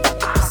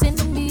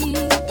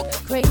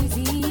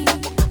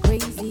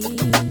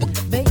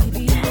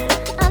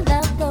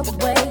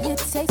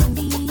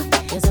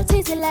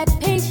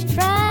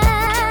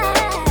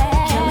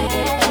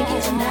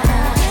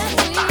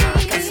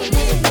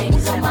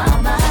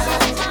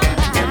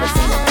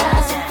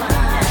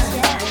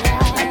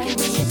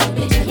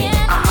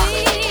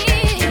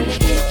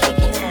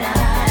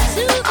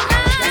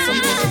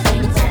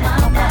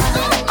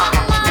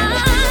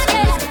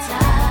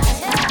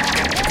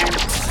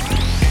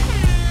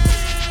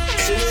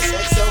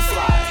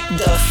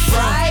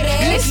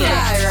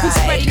 Who's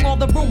spreading all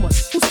the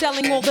rumors? Who's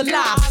telling all the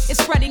lies?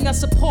 It's spreading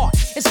us apart.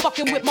 It's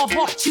fucking with my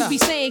heart. You be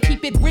saying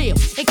keep it real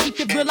and keep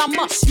it real. I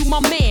must. You my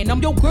man.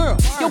 I'm your girl.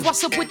 Yo,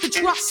 what's up with the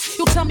trust?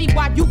 You'll tell me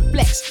why you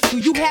flex. Do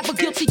you have a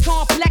guilty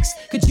complex?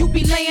 Could you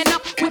be laying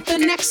up with the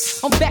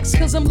next? I'm vexed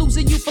cause I'm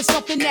losing you for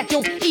something that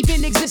don't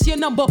even exist. Your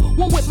number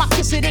one with my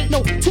kiss. It ain't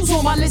no twos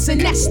on my list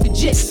and that's the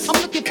gist.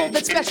 I'm looking for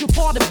that special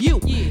part of you.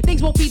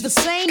 Things won't be the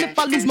same if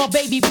I lose my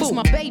baby boo.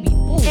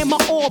 And my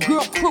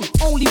all-girl crew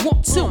only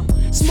want two.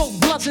 Smoke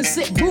blunts and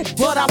sip root,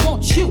 but I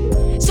want you.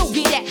 So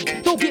get at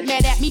me, don't get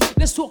mad at me.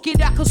 Let's talk it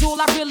out, cause all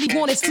I really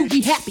want is to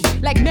be happy.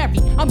 Like Mary,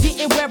 I'm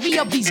getting wary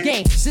of these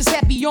games. It's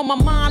heavy on my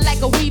mind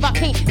like a weave, I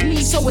can't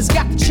leave, so it's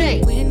got to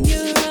change. When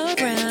you're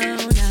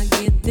around, I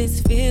get this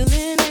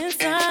feeling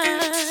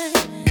inside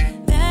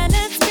that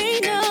lets me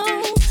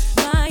know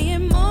my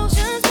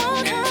emotions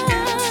won't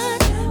hide.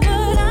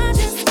 But I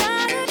just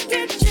gotta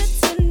get you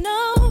to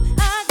know,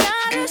 I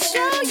gotta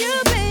show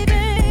you,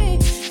 baby,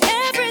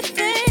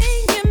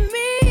 everything you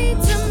mean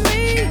to me.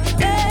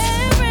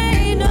 There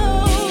ain't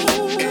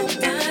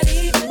nobody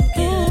who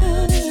can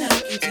love me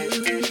like you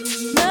do.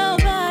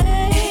 Nobody.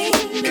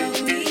 Ain't no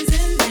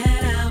reason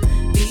that I'll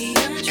be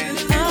untrue.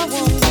 I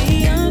won't be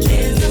untrue.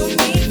 There's no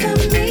need for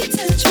me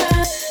to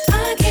try. I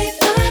can't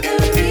find the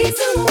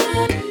reason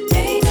why.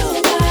 Ain't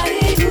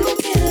nobody who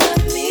can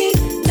love me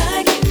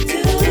like you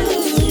do.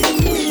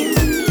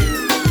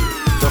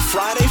 The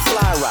Friday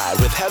Fly Ride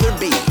with Heather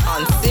B.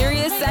 On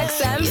Sirius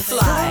XM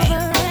Fly.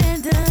 Over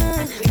and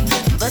done,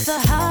 but the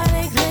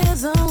heartache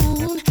lives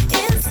on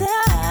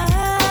inside.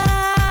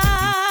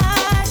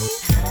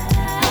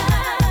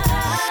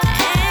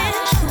 And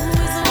who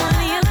is the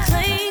one you're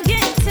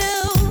clinging to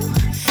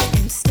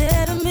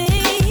instead of me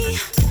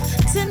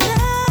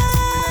tonight?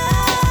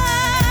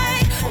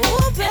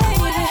 Oh, baby,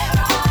 where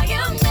are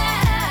you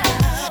now?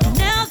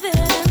 Now that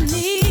I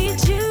need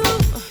you,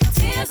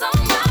 tears on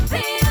my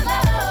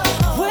pillow.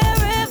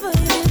 Wherever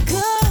you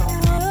go,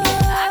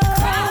 I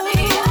cry me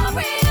a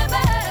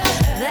river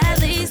that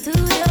leads to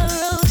your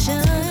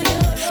ocean.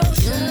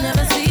 You'll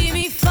never see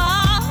me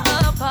fall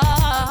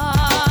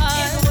apart.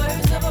 In the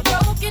words of a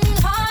broken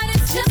heart,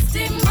 it's just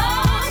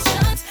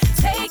emotions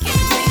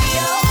taking me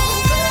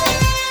over.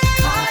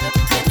 Caught up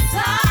in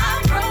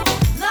sorrow,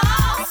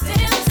 lost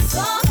in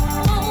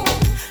song.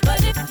 But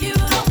if you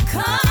don't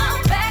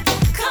come back,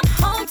 come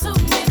home to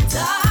me,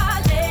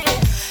 darling.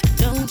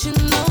 Don't you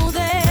know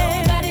that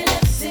nobody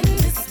lives in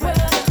this world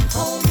to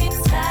hold me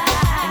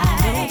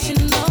tight? Don't you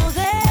know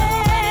that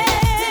nobody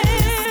lives in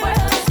this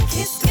world to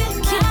kiss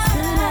goodnight?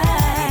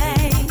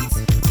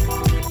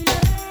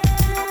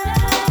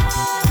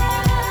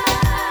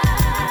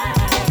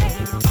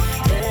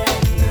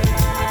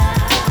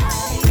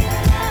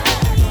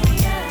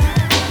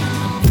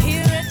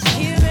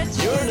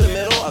 You're in the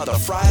middle of the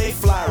Friday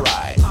Fly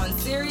Ride. On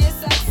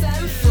Sirius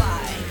XM Fly.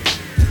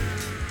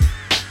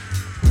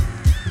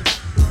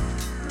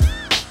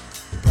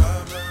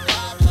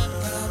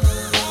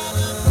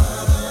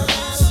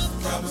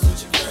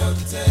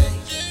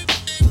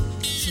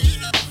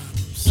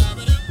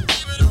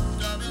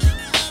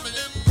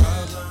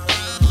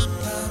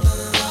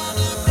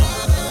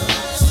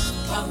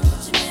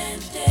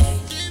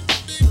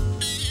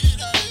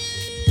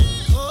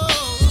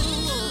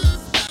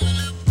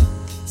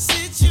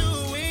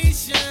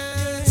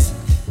 Situations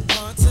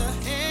hard to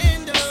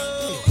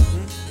handle.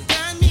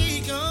 Got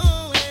me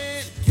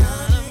going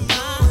out of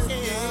my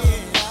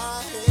head.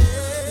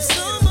 There's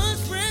so much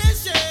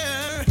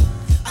pressure,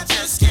 I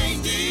just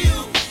can't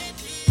deal.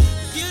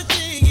 You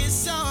think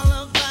it's all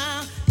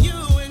about you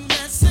and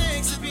that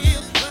sex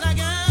appeal, but I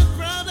got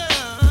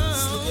problems.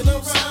 Slipping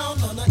around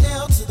on the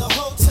L to the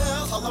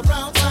hotel, all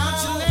around town.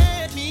 You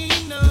let me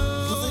know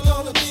who's it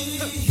gonna be,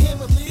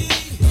 him or me?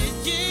 It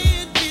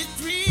can't be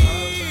three.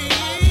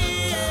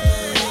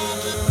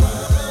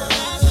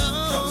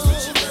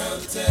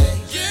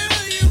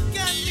 Girl, you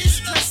got me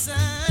stressing.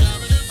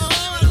 Oh, I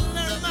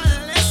learned my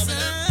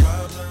lesson.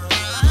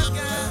 I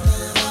got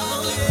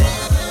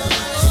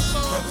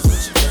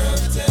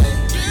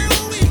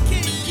girl, we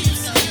can't keep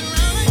sitting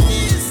around like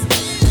this.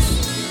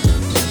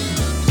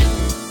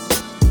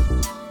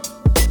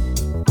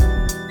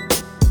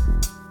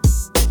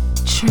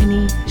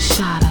 Trini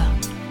Shada.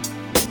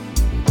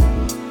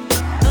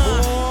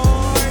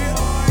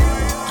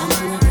 I'm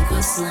on the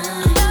request line.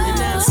 And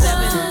now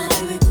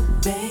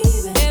 7, baby.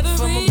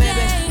 Every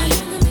day. I'm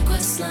on the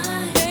request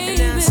line. And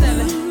now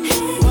 7.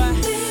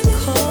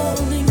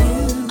 Calling you.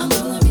 I'm on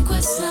the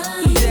request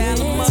line. Yeah,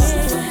 I'm on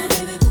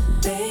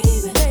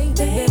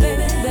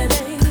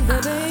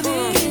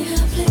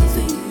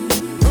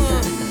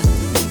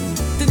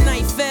The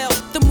night fell,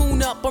 the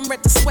moon up. I'm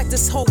ready to sweat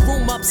this whole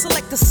room up.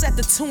 Select to set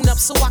the tune up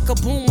so I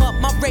could boom up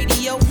my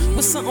radio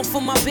with something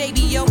for my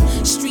baby, yo.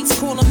 Streets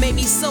calling made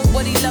me so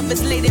what he love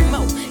is Lady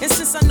Mo. And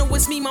since I know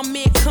it's me, my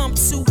man come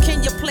to.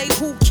 Can you play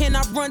who can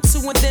I run to?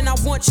 And then I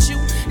want you.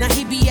 Now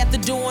he be at the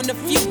door on the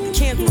few. The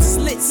candles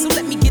lit, so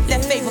let me get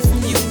that favor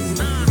from you.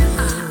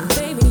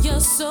 Baby, you're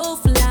so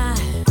fly.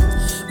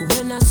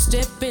 When I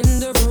step in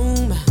the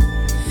room,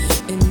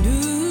 and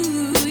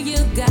ooh,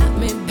 you got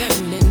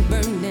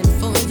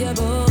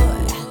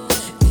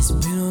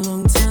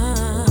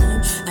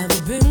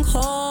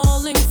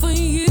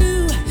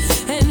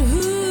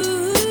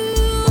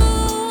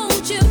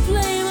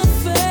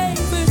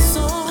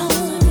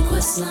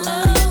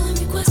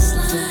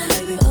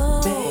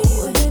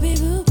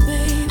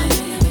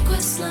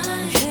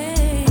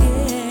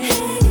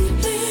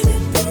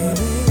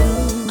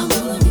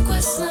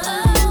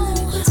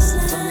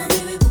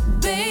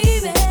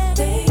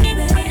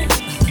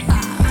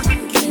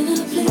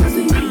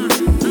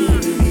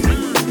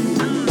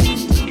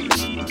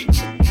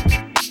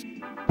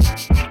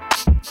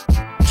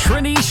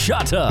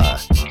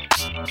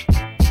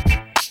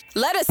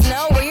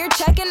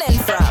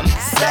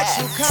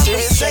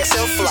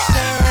XXL Fly.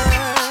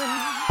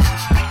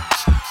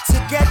 To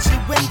get you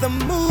in the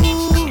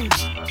mood.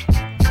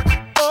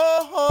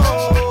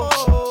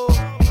 Oh,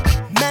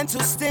 mental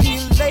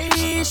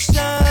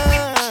stimulation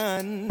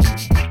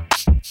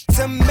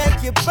to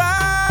make your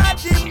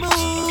body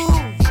move,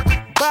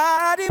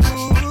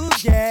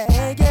 yeah,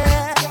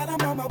 yeah.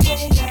 I'm on my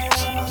way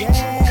now.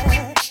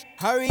 Yeah,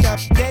 hurry up,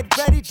 get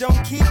ready,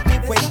 don't keep me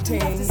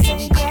waiting.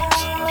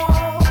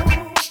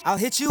 I'll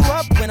hit you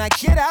up when I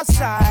get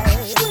outside.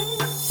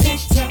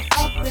 Picked her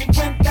up and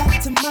went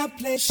back to my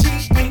place. She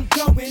ain't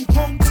going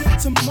home till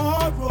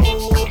tomorrow.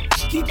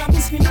 Keep on me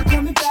screaming,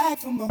 coming back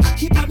for more.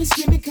 Keep on me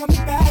screaming, coming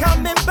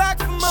back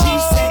for more. She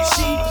said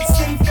she would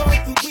stay for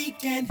the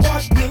weekend,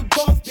 but we'll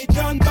both be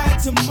done by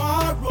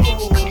tomorrow.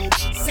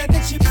 Said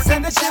that she'll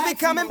be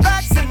coming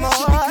back some more.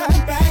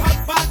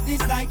 Her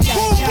body's like that.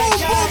 Boom, boom,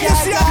 boom. You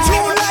see a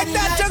tune like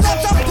that, you got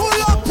to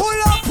pull up,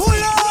 pull up, pull up.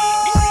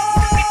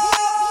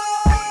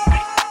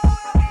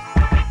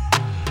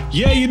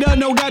 Yeah, you done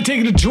know got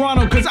taken to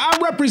Toronto because I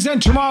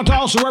represent Toronto,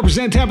 also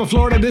represent Tampa,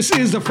 Florida. This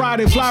is the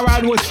Friday Fly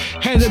Ride with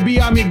Heather B.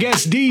 I'm your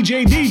guest,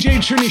 DJ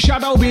Trini.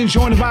 Shout out, be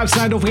enjoying the vibes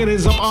tonight. Don't forget it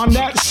is up on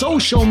that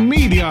social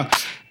media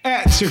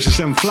at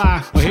 607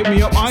 Fly or hit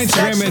me up on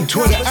Instagram and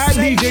Twitter at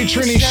DJ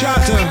Trini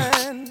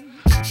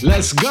Shatta.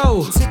 Let's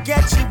go. To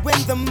get you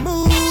in the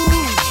mood.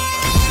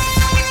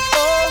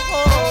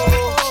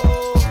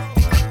 Oh,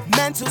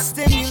 mental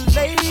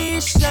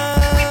stimulation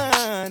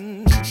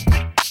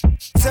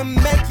to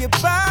make your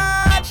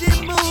body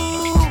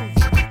move,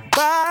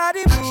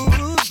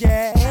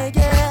 yeah,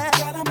 yeah.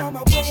 I'm on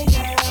my way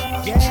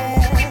now.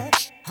 Yeah,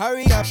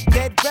 hurry up,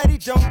 get ready,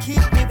 don't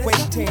keep me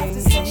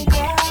waiting.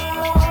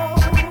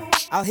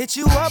 I'll hit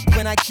you up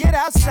when I get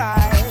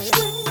outside.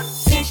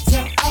 Picked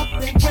her up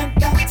and went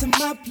back to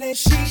my place.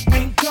 She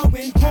ain't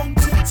going home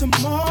till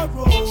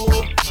tomorrow.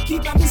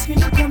 Keep on me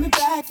screaming, coming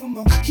back for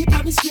more. Keep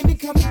on me screaming,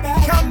 coming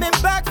back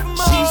for more.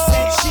 She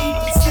said she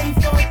would stay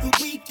for the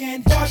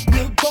weekend, but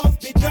we'll both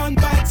be done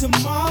by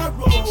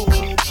tomorrow.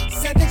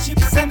 Said that she'll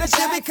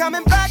be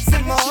coming back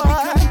some more.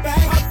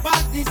 Her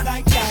body's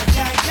like yeah,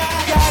 yeah,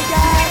 yeah, yeah,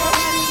 yeah.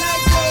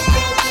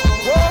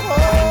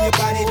 Your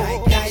body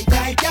like yeah,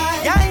 yeah,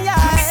 yeah, yeah,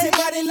 yeah. Your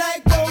body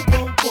like go,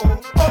 go, go,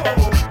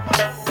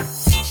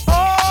 oh.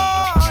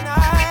 All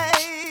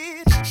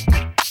night,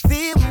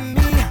 feel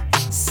me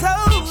so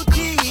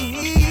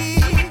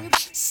deep,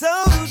 so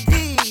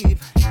deep.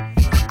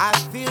 I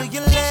feel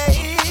your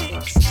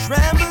legs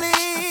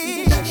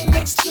trembling,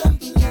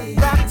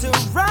 wrapped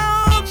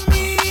around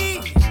me,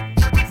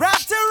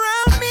 wrapped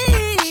around me.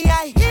 I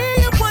hear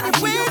you wanna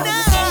win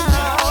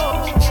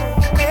now.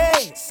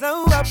 Hey,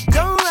 slow up,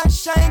 don't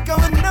rush, I ain't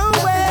going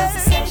nowhere.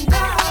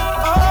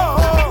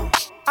 Oh,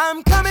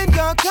 I'm coming,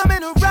 you're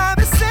coming around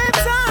the same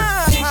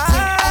time.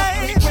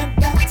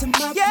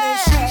 Yeah,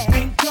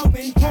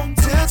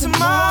 till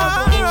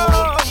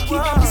tomorrow.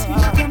 Keep on me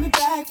screaming, coming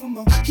back for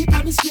more. Keep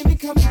on me screaming,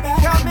 coming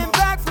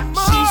back for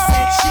more. She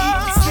said she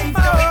would stay for the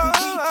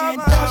weekend,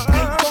 but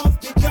we'll both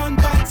be done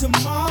by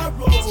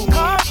tomorrow.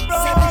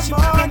 Said that she'll be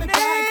coming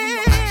back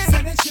for more.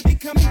 Said that she'll be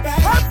coming back.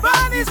 Her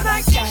body's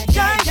like yeah,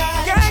 yeah,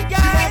 yeah, yeah, yeah.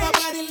 She have a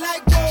body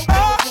like go,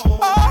 go, go.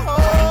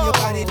 And your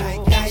body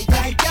like yeah,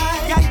 yeah,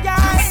 yeah, yeah, yeah.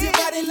 Twist your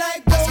body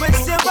like go,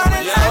 twist your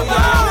body like go.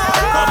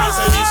 Come and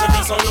say easy,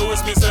 Miss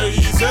Louis, me say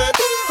easy.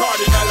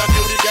 Cardinal and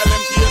beauty girl,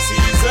 them case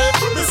easy.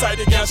 Beside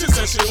the girl, she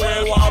say she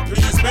well want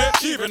please me.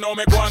 Even though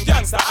me go on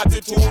gangster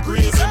attitude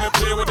greasy, me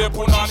play with the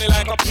punani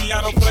like a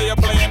piano player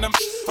playing them.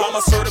 I'm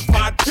a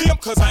certified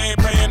pimp cause I ain't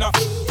paying up.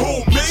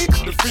 Who, me?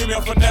 The female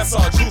Vanessa,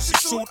 juicy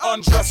suit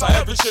undresser.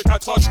 Every chick I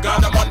touch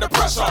got them under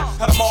pressure.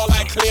 And I'm all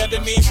like Claire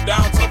Denise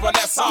down to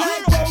Vanessa.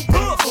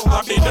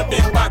 I be the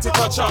big body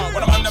toucher.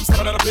 When I'm on them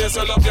stepping in the place,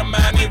 you love your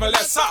man even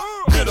lesser.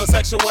 Middle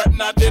section wet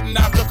and I didn't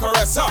have to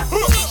caress her.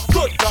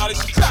 Good God,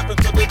 she clapping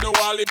to the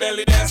Wally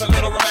belly dance. A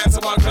little romance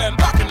while Glenn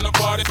back in the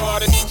party.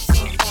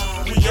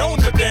 We own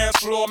the dance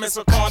floor,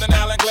 Mr.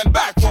 Cardinal and Glenn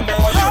back for more.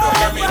 You don't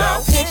hear me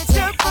now. Picked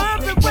her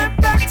up and went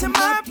back to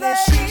my place.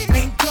 She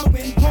ain't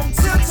going home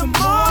till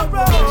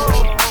tomorrow.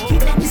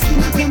 Keep on me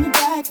screaming, coming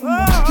back for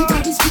more. Keep on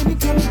me screaming,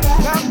 coming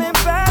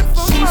back for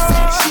more. She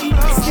said she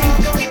would stay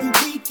for the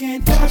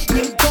weekend, but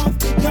we'll both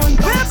be done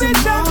by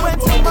tomorrow.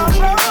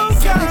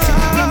 Said that she'll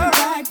be coming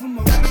back for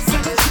more.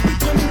 Said that she'll be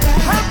coming back.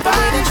 Her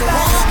body's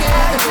like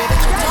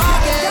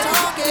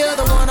you're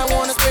the one I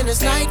wanna spend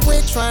this night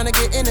with, trying to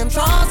get in them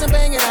drawers and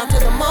bang it out till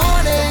the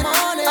morning.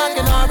 I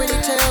can already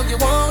tell you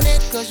want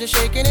it, cause you're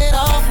shaking it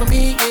off for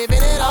me,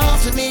 giving it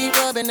off to me,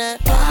 rubbing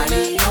that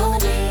body on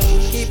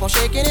me. Keep on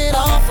shaking it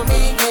off for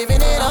me,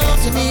 giving it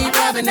off to me,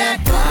 rubbing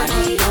that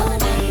body on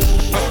me.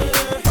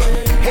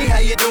 Hey, how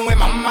you doing,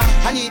 mama?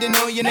 I need to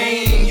know your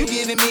name. You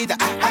giving me the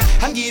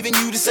I'm giving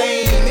you the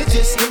same. It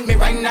just hit me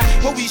right now.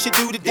 What we should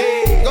do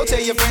today? Go tell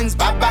your friends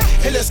bye-bye.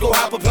 Hey, let's go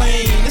hop a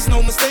plane. There's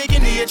no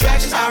mistaking the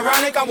attraction's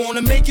ironic. I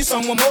wanna make you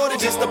someone more than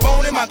just a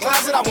bone in my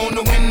closet. I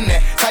wanna win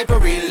that type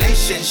of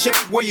relationship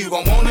where you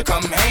gon' wanna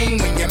come hang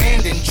when your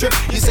man didn't trip.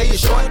 You say you're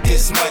short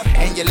this month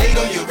and you're late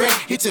on your rent.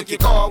 He took your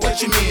car,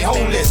 what you mean,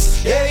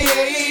 homeless? Yeah,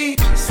 yeah.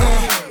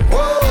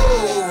 Whoa.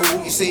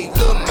 You see,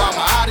 little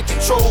mama out of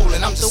control,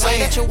 and I'm just saying. The way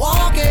that you're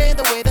walking,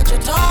 the way that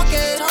you're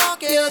talking,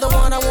 you're the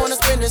one I wanna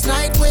spend this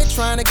night with,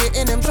 trying to get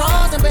in them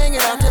drawers and bang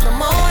it out till the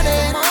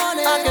morning.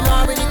 I can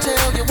already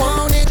tell you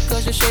want it,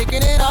 cause you're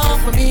shaking it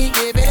off for me,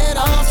 giving it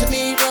off to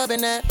me,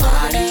 rubbing that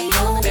body.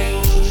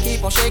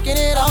 Keep on shaking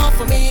it off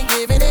for me,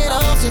 giving it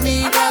off to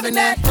me, rubbing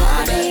that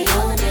body.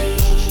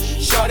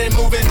 Shorty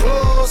moving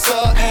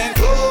closer and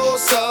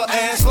closer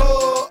and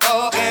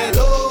slower and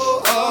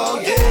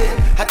lower,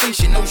 yeah. I think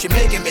she knows she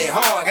making me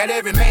hard. Got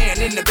every man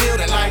in the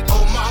building like,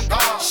 oh my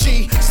God.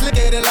 She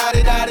slicker than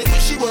lottie-dottie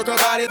when she work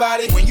her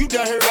body. When you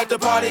done her at the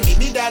party, meet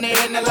me down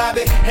there in the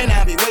lobby, and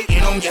I'll be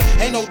waiting on ya.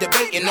 Ain't no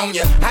debating on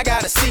ya. I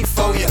got a seat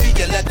for ya. We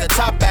can let the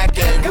top back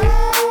in.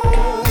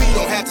 We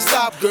don't have to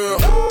stop, girl.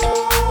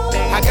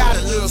 I got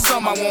a little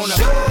something I wanna.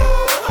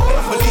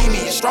 Believe me,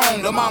 it's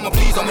strong. The mama,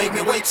 please don't make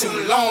me wait too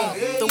long.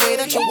 The way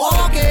that you're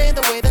walking,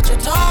 the way that you're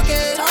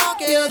talking,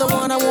 you're the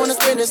one I wanna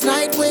spend this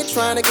night with,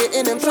 trying to get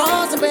in them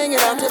drawers and bang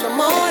it out till the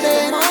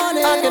morning.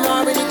 I can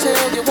already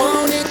tell you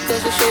want it,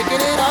 cause you're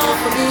shaking it off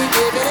for me,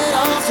 giving it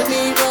off to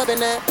me, rubbing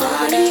that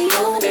body.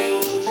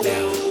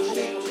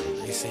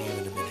 Let me see you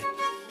in a minute,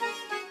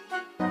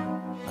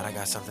 but I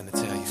got something to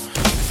tell you.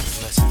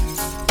 Listen.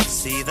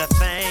 See, the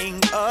thing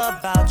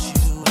about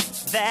you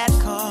that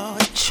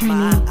caught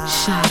my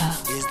eye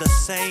is the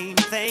same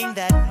thing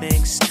that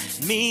makes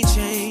me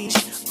change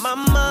my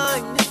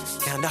mind.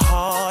 Kinda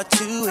hard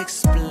to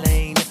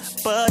explain,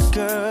 but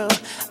girl,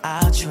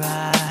 I'll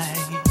try.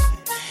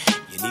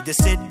 You need to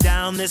sit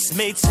down, this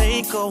may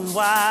take a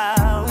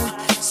while.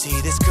 See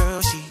this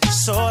girl, she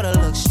sorta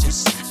looks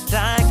just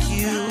like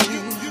you.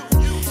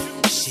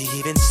 She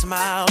even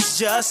smiles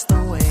just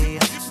the way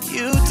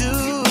you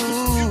do.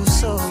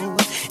 So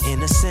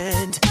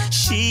innocent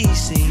she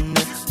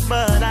seemed,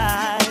 but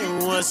I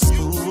was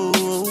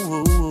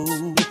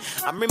fooled.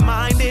 I'm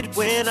reminded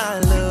when I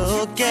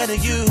look at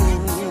you,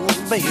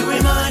 but you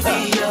remind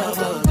me of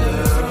a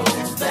girl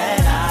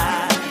that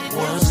I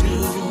once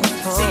knew.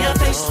 See your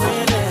face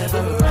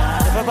whenever I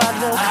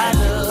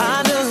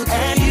look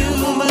at you.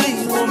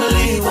 Won't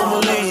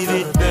believe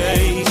it,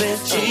 baby.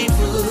 She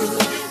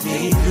put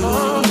me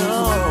through.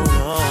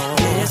 No.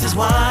 This is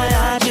why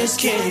I just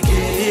can't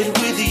get it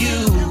with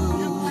you.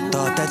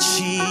 Thought that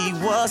she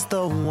was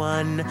the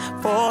one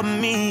for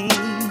me,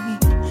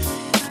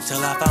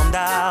 till I found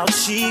out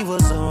she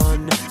was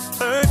on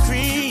her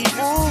creep.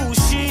 Ooh,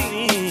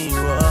 she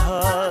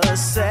was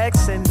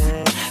sexing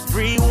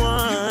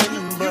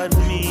everyone but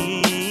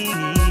me.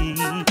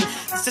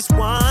 This is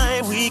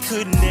why we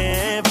could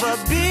never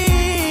be.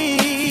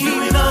 You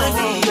remind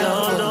me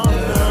of the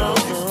girl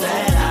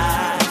that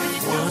I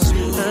once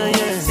knew.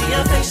 See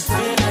your face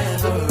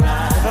whenever I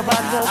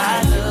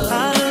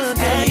look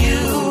at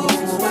you.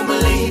 Won't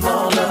believe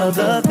all of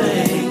the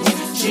things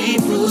she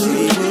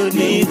put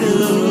me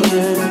through.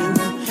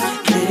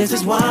 This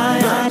is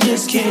why I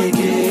just can't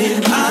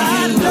get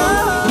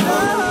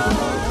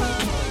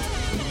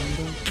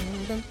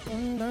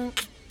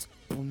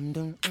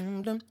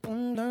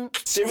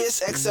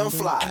Sirius XM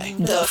Fly.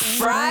 The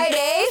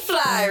Friday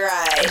Fly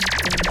Ride.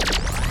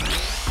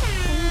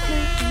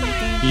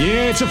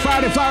 Yeah, it's a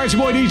Friday Fly Ride. It's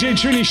your boy DJ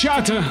Trini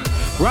Shatta,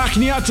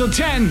 rocking you out till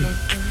 10.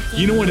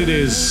 You know what it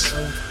is.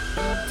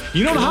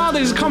 You know the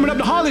holidays are coming up.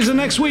 The holidays are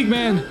next week,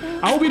 man.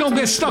 I hope you don't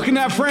get stuck in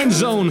that friend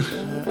zone.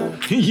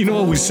 You know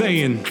what we're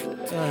saying.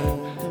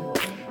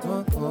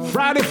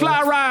 Friday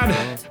Fly Ride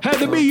had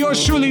to be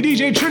yours truly,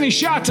 DJ Trini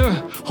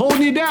Shatta,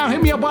 holding you down.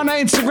 Hit me up on that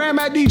Instagram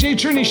at DJ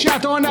Trini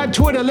Shatta, on that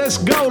Twitter. Let's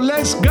go,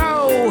 let's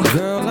go.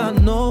 Girl, I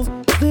know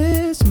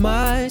this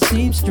might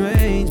seem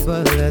strange,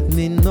 but let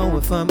me know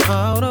if I'm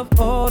out of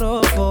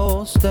order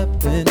for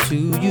stepping to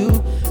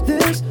you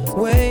this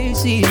way.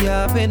 See,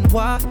 I've been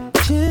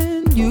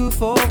watching you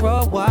for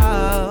a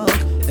while,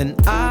 and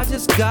I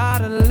just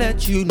gotta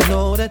let you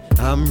know that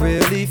I'm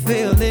really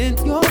feeling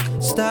your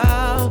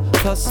style.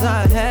 Plus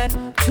I had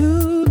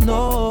to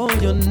know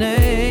your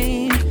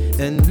name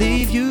and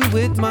leave you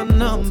with my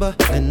number,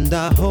 and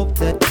I hope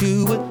that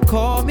you would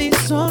call me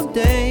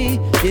someday.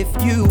 If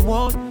you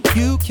want,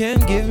 you can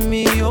give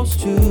me yours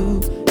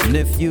too, and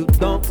if you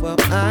don't, well,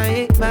 I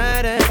ain't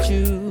mad at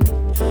you.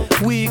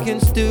 We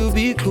can still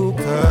be cool,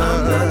 girl.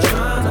 I'm not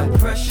trying to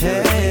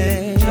pressure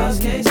you,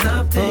 just can't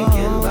stop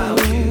thinking about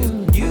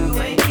you. You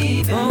ain't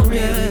even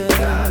really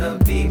gotta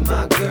be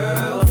my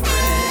girlfriend.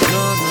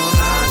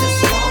 I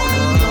just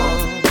wanna know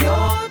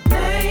your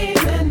name,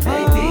 and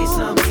maybe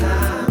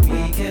sometime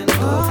we can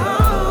hook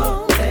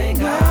up,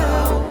 hang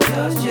out,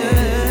 just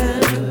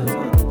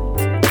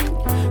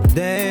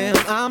Damn,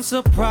 I'm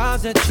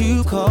surprised that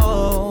you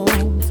called,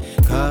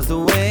 cause the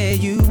way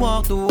you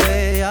walked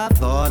away, I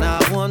thought I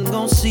wasn't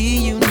gonna see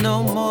you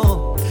no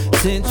more.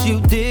 Since you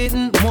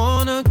didn't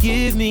wanna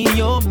give me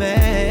your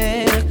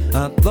man,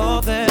 I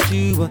thought that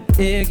you were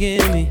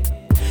digging me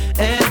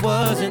and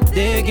wasn't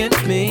digging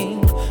me.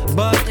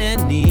 But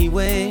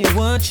anyway,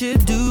 what you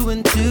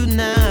doing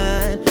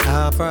tonight?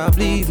 I'll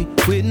probably be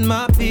with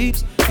my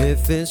peeps.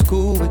 If it's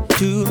cool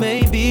with you,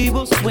 maybe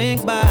we'll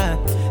swing by.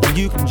 and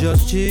you can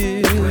just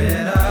chill.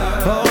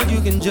 Oh, you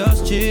can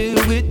just chill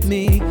with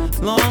me,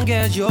 long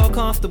as you're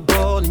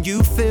comfortable and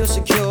you feel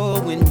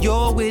secure when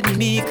you're with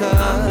me. 'Cause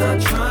I'm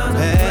not trying to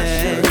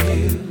pressure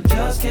you,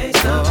 just can't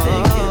stop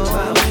thinking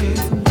about you.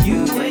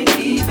 You ain't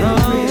even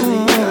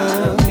really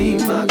gotta be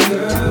my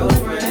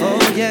girlfriend.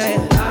 Oh yeah,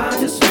 I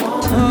just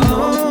wanna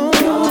know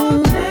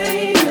your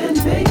name and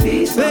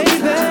baby,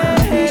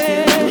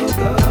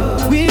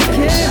 we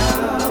can.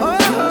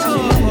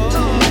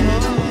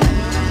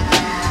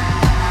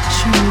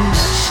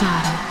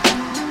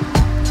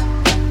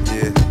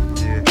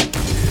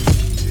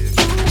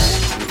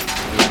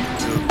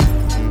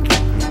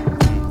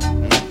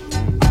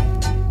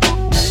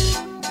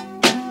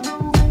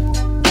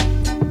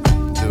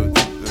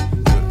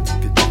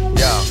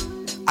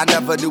 I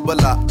never knew a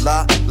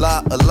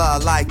la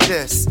like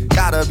this.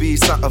 Gotta be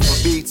something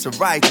for me to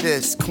write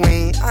this.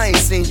 Queen, I ain't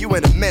seen you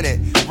in a minute.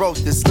 Wrote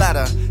this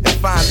letter and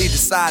finally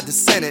decided to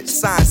send it.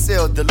 Signed,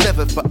 sealed,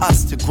 delivered for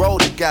us to grow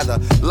together.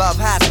 Love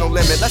has no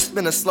limit, let's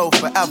spin it slow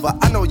forever.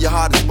 I know your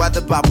heart is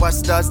weathered by what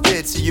Studs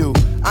did to you.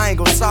 I ain't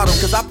gon' sort them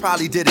cause I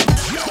probably did it. The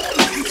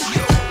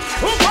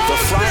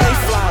Friday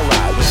Fly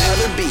Ride with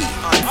Heather B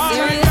on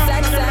Sirius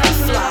XM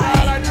Fly.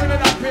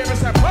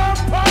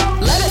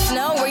 Let us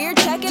know where you're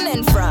checking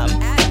in from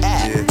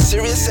at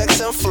Sirius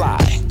XM Fly.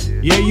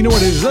 Yeah, you know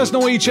what it is. Let us know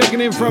where you're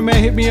checking in from,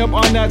 man. Hit me up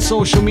on that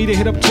social media.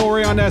 Hit up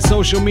Tori on that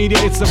social media.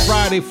 It's the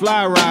Friday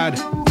Fly Ride.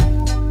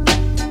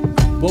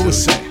 What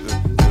was say?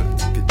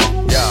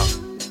 Yo,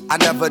 I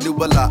never knew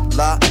a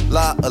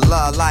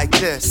la like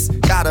this.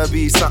 Gotta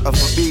be something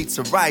for me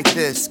to write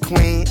this.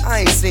 Queen, I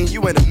ain't seen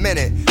you in a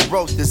minute.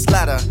 Wrote this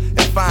letter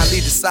and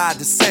finally decided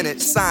to send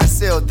it. Signed,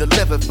 sealed,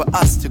 delivered for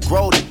us to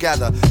grow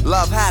together.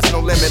 Love has no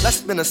limit, let's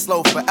spin it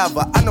slow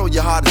forever. I know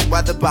your heart is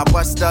weathered by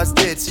what Studs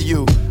did to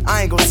you.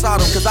 I ain't gon'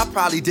 sort them cause I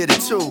probably did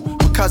it too.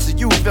 Because of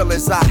you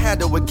feelings I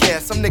handle with care.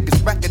 Some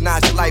niggas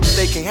recognize your life but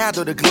they can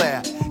handle the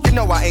glare. You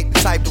know I ain't the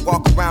type to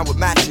walk around with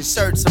matching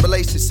shirts. A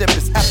relationship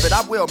is effort,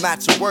 I will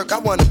match your work. I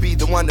wanna be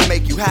the one to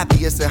make you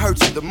happiest and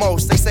hurt you the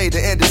most. They say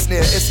the end is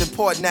near, it's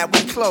important that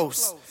we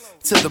close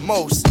to the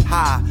most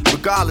high.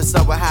 Regardless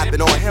of what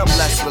happened, on him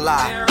let's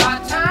rely. There are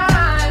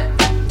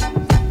times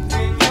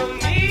when you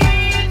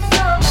need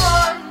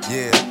someone.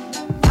 Yeah.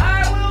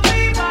 I will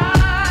be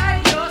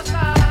by your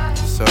side.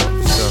 So.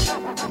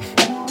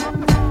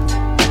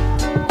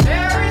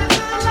 There is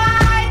a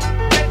light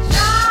that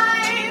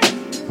shines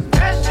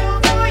special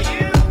for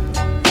you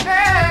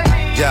and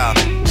me.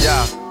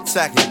 Yeah,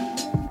 second.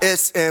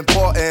 It's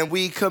important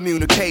we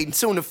communicate and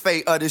tune the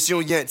fate of this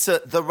union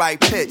to the right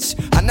pitch.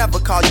 I never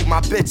call you my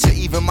bitch or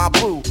even my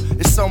boo.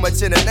 There's so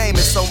much in the name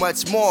and so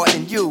much more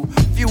in you.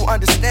 Few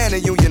understand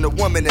the union of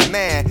woman and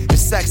man. The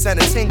sex and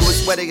the tingle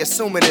is where they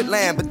assuming it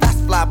land. But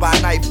that's fly by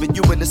night for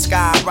you in the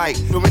sky, right?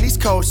 During these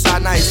cold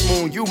shine nights,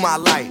 moon, you my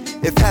light.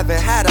 If heaven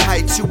had a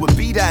height, you would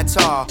be that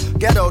tall.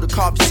 Ghetto the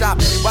coffee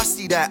shop, you, I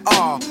see that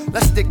all.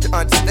 Let's stick to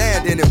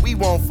understanding and we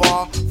won't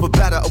fall. For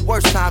better or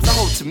worse times, I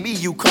hope to me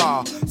you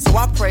call. So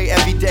I pray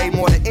every day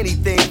more than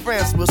anything,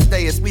 friends will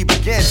stay as we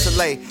begin to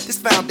lay this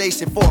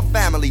foundation for a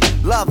family.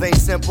 Love ain't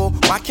simple,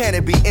 why can't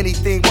it be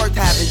anything worth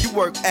having you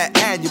work at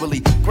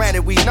annually?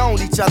 Granted, we known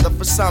each other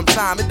for some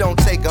time, it don't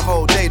take a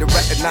whole day to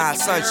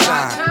recognize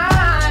sunshine. There are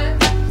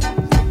times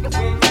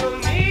when you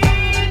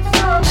need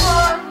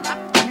someone.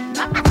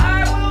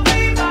 I will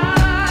be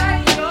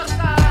by your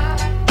side.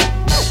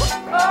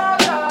 Oh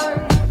Lord,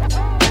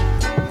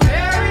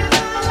 there is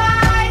a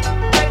light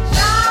that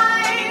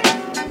shines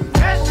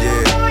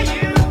special for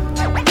you.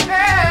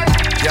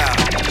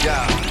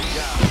 Yeah.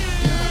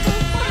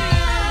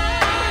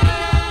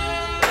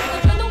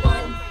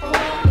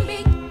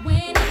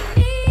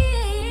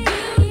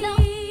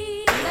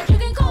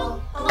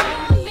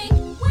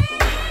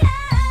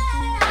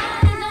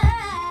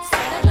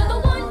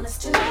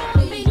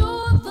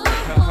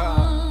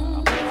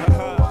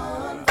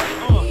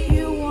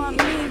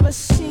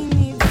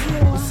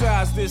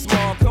 This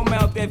long, come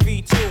out that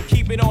V2,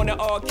 keep it on the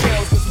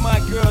RKLs, cause my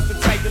girl's the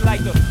type that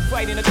like to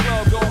fight in the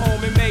club, go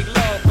home and make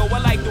love. Go, I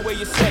like the way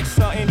you sex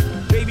something,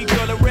 baby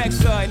girl a wreck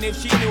something. If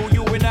she knew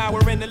you and I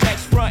were in the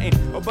Lex frontin',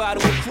 a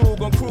bottle of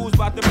Krug on cruise,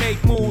 about to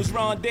make moves,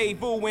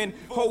 rendezvousing,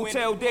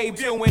 hotel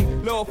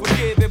debuting. Lord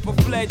forgive if I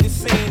fled the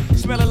scene,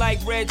 smelling like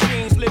red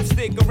jeans,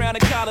 lipstick around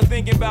the collar,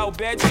 thinking about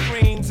bed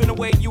screens and the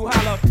way you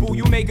holler. Ooh,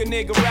 you make a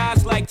nigga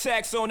rise like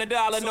tax on a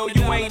dollar. No,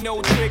 you ain't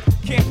no trick,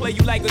 can't play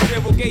you like a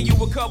zero. Gave you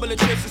a couple of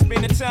trips to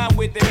spend the time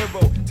with the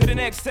hero. To the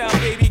next time,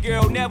 baby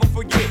girl, never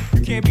forget.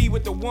 You can't be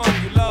with the one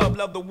you love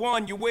the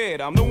one you with.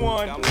 I'm the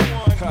one.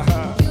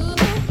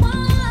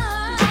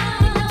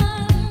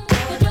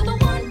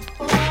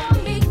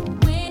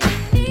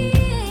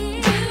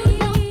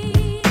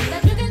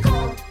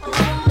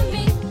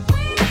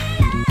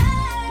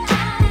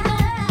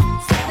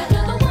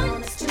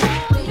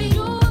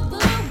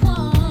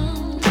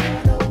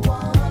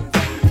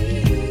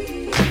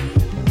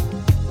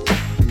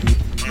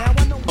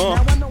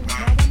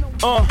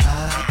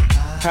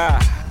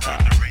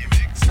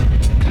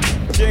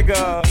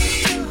 Jigga,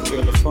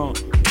 feel the funk,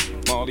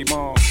 Molly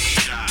Mall.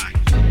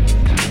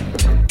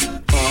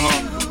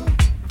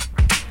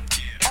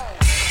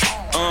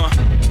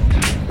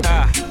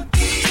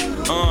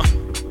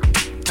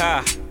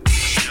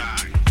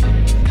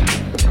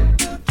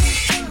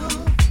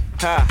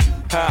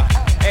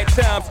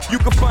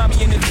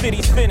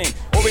 spinning.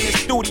 Or in the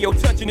studio,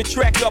 touching the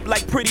track up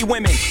like pretty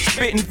women.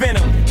 Spitting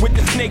venom with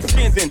the snake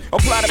skins in.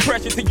 Apply the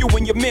pressure to you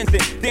and your men's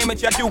in.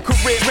 Damage I do,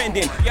 career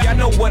ending. Y'all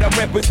know what I'm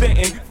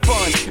representing.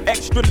 Fun,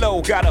 extra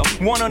low, got a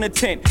 1 on a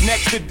 10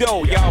 next to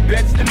dough. Y'all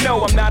best to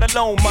know I'm not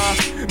alone, ma.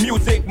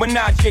 Music,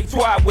 menage a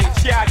trois with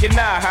Shy and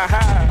I, ha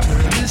ha.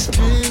 It's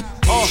been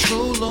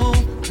so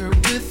long, girl,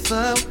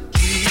 without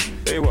you.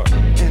 Say what?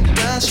 And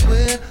I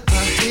swear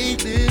I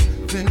hate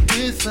living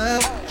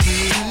without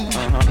you.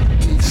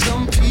 Need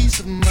some peace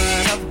of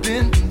mind, I've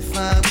been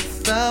fine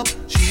without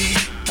you.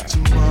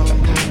 Tomorrow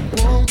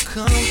won't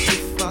come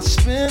if I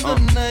spend the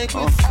night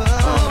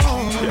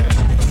without you.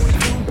 You're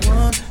the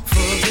one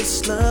for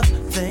this love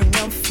thing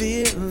I'm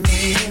feeling,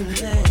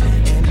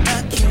 and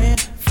I can't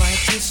fight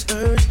this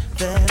urge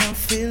that I'm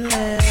feeling.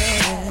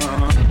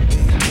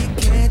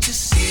 Baby, can't you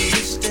see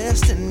this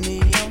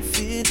destiny I'm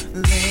feeling?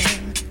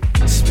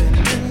 Spend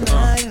the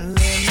night, let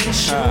me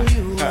show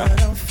you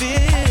what I'm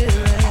feeling.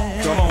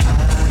 Come on. I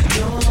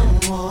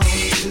don't want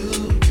to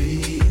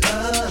be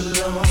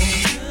alone.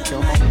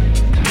 Come on.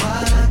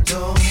 Why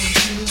don't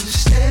you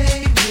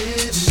stay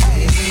with me?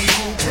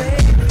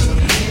 Baby,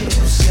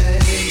 you say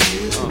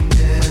you'll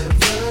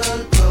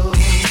never go.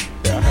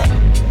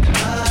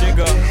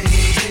 Jigga.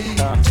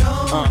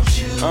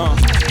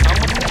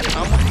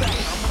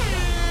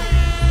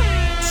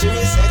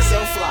 Sirius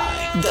XM Fly.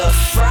 The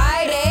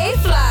Friday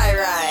Fly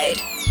Ride.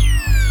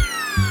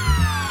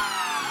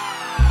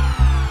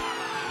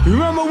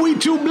 Remember, we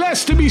too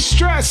blessed to be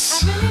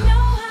stressed.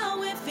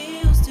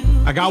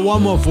 I got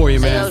one more for you,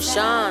 man.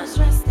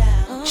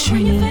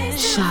 Trini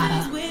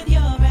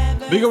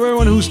Shada. Big up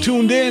everyone who's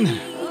tuned in.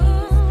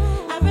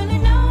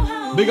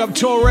 Big up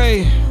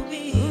Torre.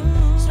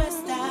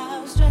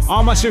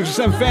 All my Sirius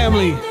XM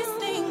family.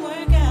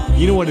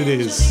 You know what it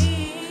is.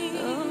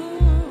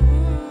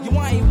 You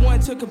ain't one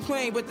to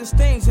complain, but there's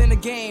things in the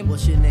game.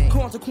 What's your name?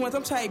 Consequence,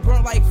 I'm tight,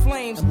 burnt like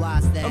flames. And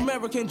why's that?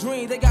 American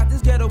dream, they got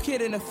this ghetto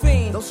kid in the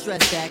fiend. Don't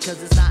stress that,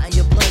 cause it's not in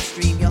your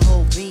bloodstream. Your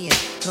whole being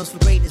comes for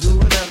greatness, we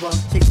remember.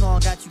 Chase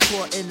on got you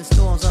caught in the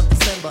storms of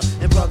December.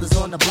 And brothers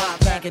on the block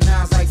packing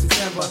nines like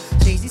September.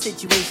 Change the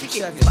situation,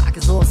 keep your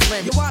pockets all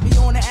slender. Yo, I be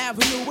on the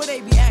avenue where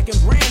they be acting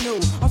brand new.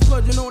 I'm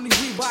splurging on these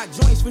Reebok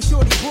joints for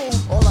shorty boo.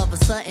 All of a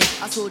sudden,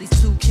 I saw these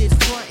two kids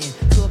frontin',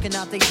 talking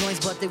out their joints,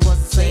 but they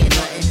wasn't saying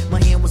nothing.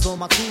 My hand was on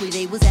my coolie,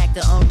 they was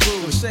acting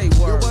unruly. Say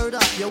word. Yo, word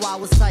up, yo, I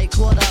was tight,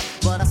 caught up,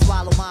 but I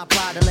swallowed my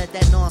pride to let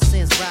that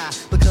nonsense ride.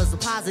 Because the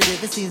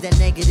positive, it seems that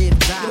negative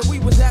die. Yo, we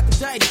was at the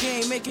dice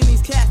game, making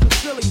these cats look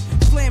silly.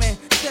 Slamming,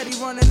 steady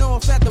running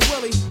off at the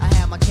willy. I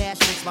had my cash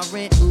fix, my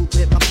rent loop,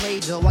 with my play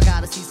dough. I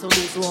gotta see so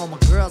loose, so all my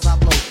girls I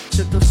blow.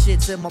 Shook those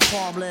shits in my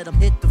palm, let them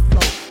hit the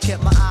flow.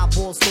 Kept my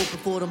eyeballs scoping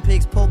for them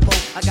pigs popo.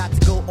 I got to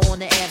go on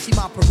the ass, she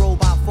my parole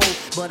by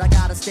 4. But I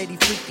got a steady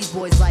freak, these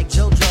boys like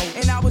JoJo.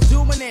 And I was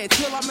doing it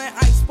till I met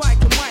Ice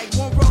Spike and Mike.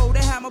 One road,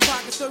 they had my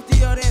pockets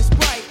thirstier than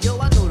Sprite. Yo,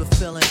 I know the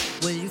feeling.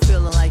 When you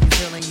feeling like you're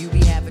feeling, you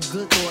be having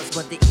good thoughts,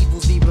 but the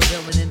evils be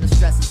revealing, and the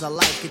stresses of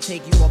life can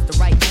take you off the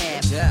right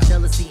path. Yeah.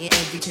 Jealousy and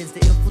envy tends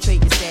to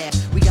infiltrate your staff.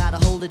 We gotta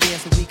hold it there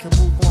so we can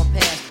move on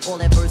past all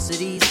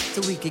adversities,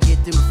 so we can get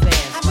through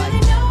fast. I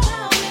really know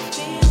how it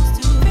feels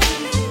to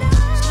be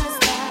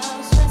stressed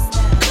out, stressed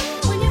out.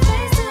 When you're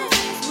face to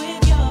face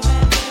with your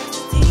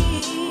adversity.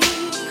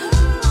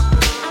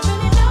 I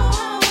really know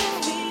how it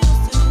feels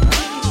to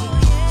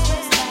be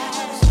stressed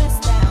out,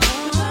 stressed out.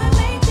 We gotta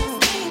make this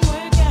thing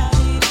work out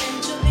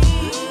eventually.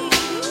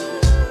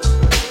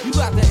 You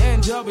got the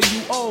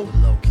NWO.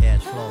 Low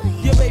cash flow.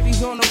 Your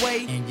baby's on the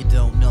way. And you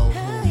don't know who.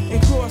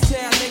 And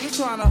crosstown niggas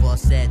tryna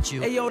bust at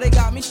you. Hey yo, they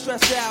got me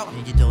stressed out.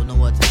 And you don't know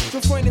what to do.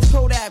 Your friend is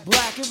Kodak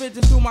Black,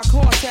 envision through my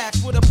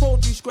contacts with a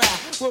poultry scrap.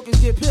 Workers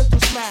get pistol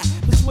smacked.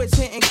 The switch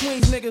hitting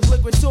Queens niggas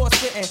liquid sauce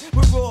spitting.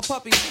 We're raw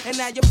puppies, and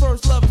now your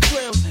first love is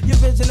thrills. Your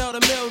vision of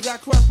the mills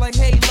got crushed like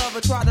hey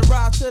lover. Tried to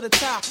rise to the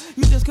top,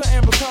 you just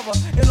couldn't recover.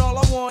 And all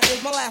I want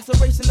is my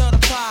laceration of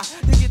the pie.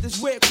 To get this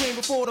whipped cream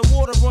before the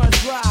water runs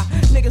dry.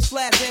 Niggas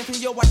flat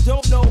dancing, yo, I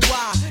don't know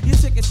why. You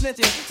sick and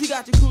snitching, she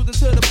got you cruising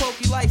to the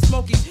pokey like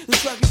Smokey. The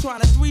truck you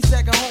trying to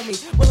 3-second homie.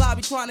 Well, I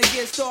be trying to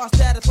get star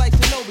status like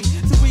Shinobi.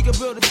 So we can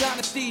build a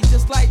dynasty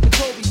just like the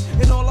Kobe.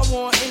 And all I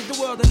want is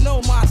the world to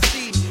know my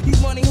seed.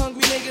 These money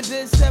hungry niggas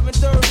is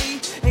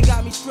 730 and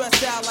got me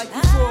stressed out like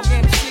you frog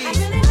MCs. I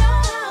really know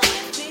how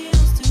it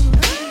feels to be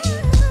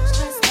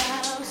stressed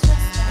out, stressed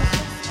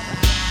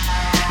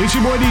out. It's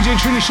your boy DJ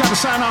Trini Shada.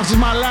 Sign off. This is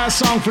my last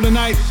song for the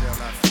night.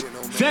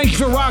 Thank you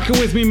for rocking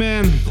with me,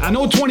 man. I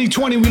know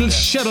 2020 we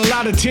shed a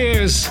lot of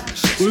tears.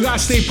 We gotta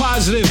stay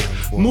positive,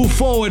 move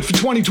forward for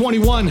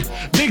 2021.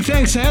 Big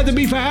thanks to Heather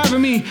B for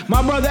having me.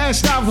 My brother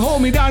S-Stop for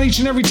holding me down each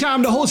and every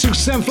time. The whole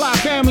 6% Fly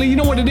family, you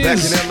know what it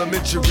is. Back in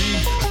elementary,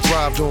 I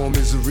thrived on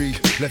misery.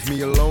 Left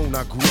me alone,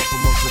 I grew up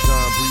amongst the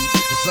dying breed.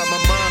 inside my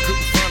mind,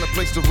 couldn't find a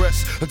place to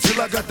rest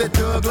until I got that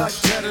Thug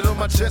Life tatted on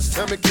my chest.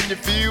 Tell me, can you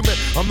feel me?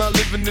 I'm not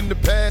living in the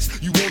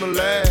past, you wanna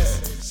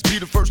last. Be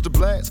the first to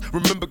blast.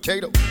 Remember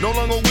Kato, no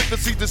longer with the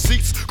seat to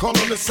seats. Call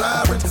on the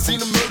siren, seen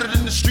him murdered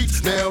in the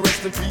streets. Now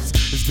rest in peace.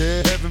 Is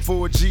there heaven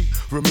for a G?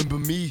 Remember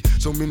me,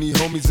 so many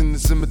homies in the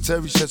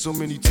cemetery shed so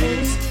many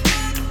tears.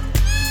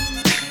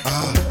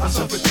 I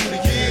suffered through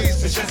the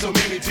years and shed so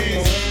many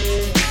tears.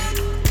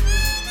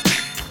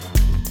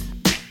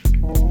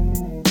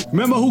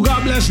 Remember who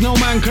God bless, no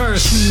man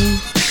curse.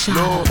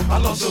 Lord, I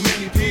lost so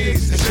many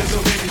pigs and shed so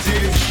many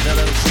tears. Now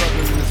that I'm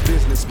struggling in this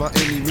business by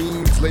any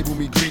means, label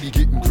me greedy,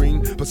 getting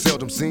green, but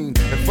seldom seen.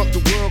 And fuck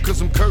the world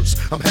cause I'm cursed.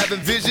 I'm having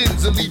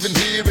visions of leaving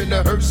here in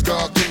the hearse.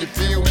 God, can you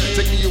feel me?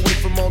 Take me away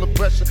from all the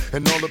pressure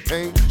and all the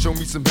pain. Show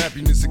me some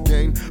happiness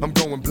again. I'm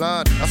going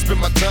blind. I spend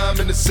my time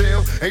in the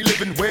cell, ain't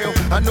living well.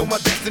 I know my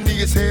destiny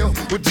is hell.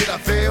 What did I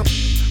fail?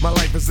 My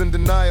life is in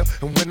denial,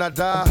 and when I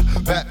die,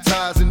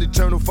 baptized in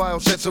eternal fire,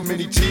 shed so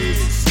many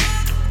tears.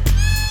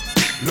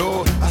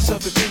 Lord, I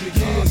suffered through the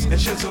years and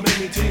shed so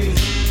many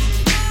tears.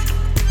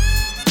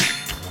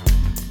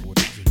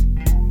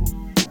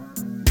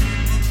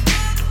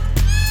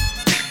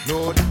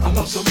 Lord, I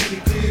lost so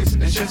many tears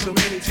and shed so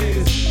many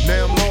tears.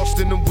 Now I'm lost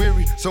and I'm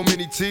weary, so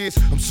many tears.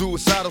 I'm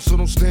suicidal, so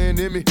don't stand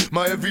in me.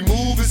 My every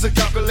move is a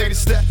calculated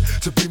step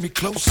to bring me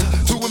closer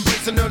to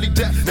embracing early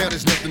death. Now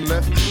there's nothing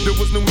left. There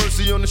was no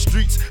mercy on the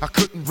streets. I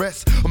couldn't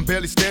rest. I'm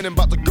barely standing,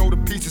 about to go to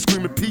pieces,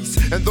 screaming peace.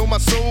 And though my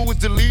soul was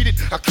deleted,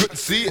 I couldn't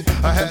see it.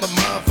 I had my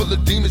mind full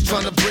of demons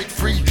trying to break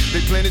free. They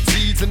planted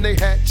seeds and they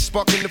hatched,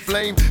 sparking the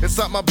flame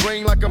inside my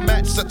brain like a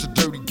match. Such a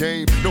dirty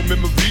game. No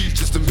memories,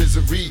 just a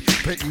misery.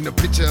 Painting a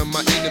picture of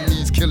my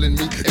enemies killing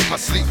me in my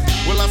sleep.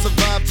 Will I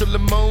survive till the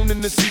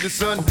morning to see the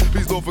sun?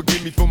 Please Lord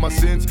forgive me for my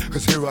sins,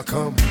 cause here I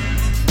come.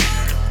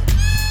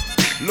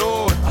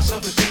 Lord, I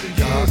suffered through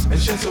the years and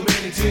shed so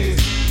many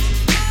tears.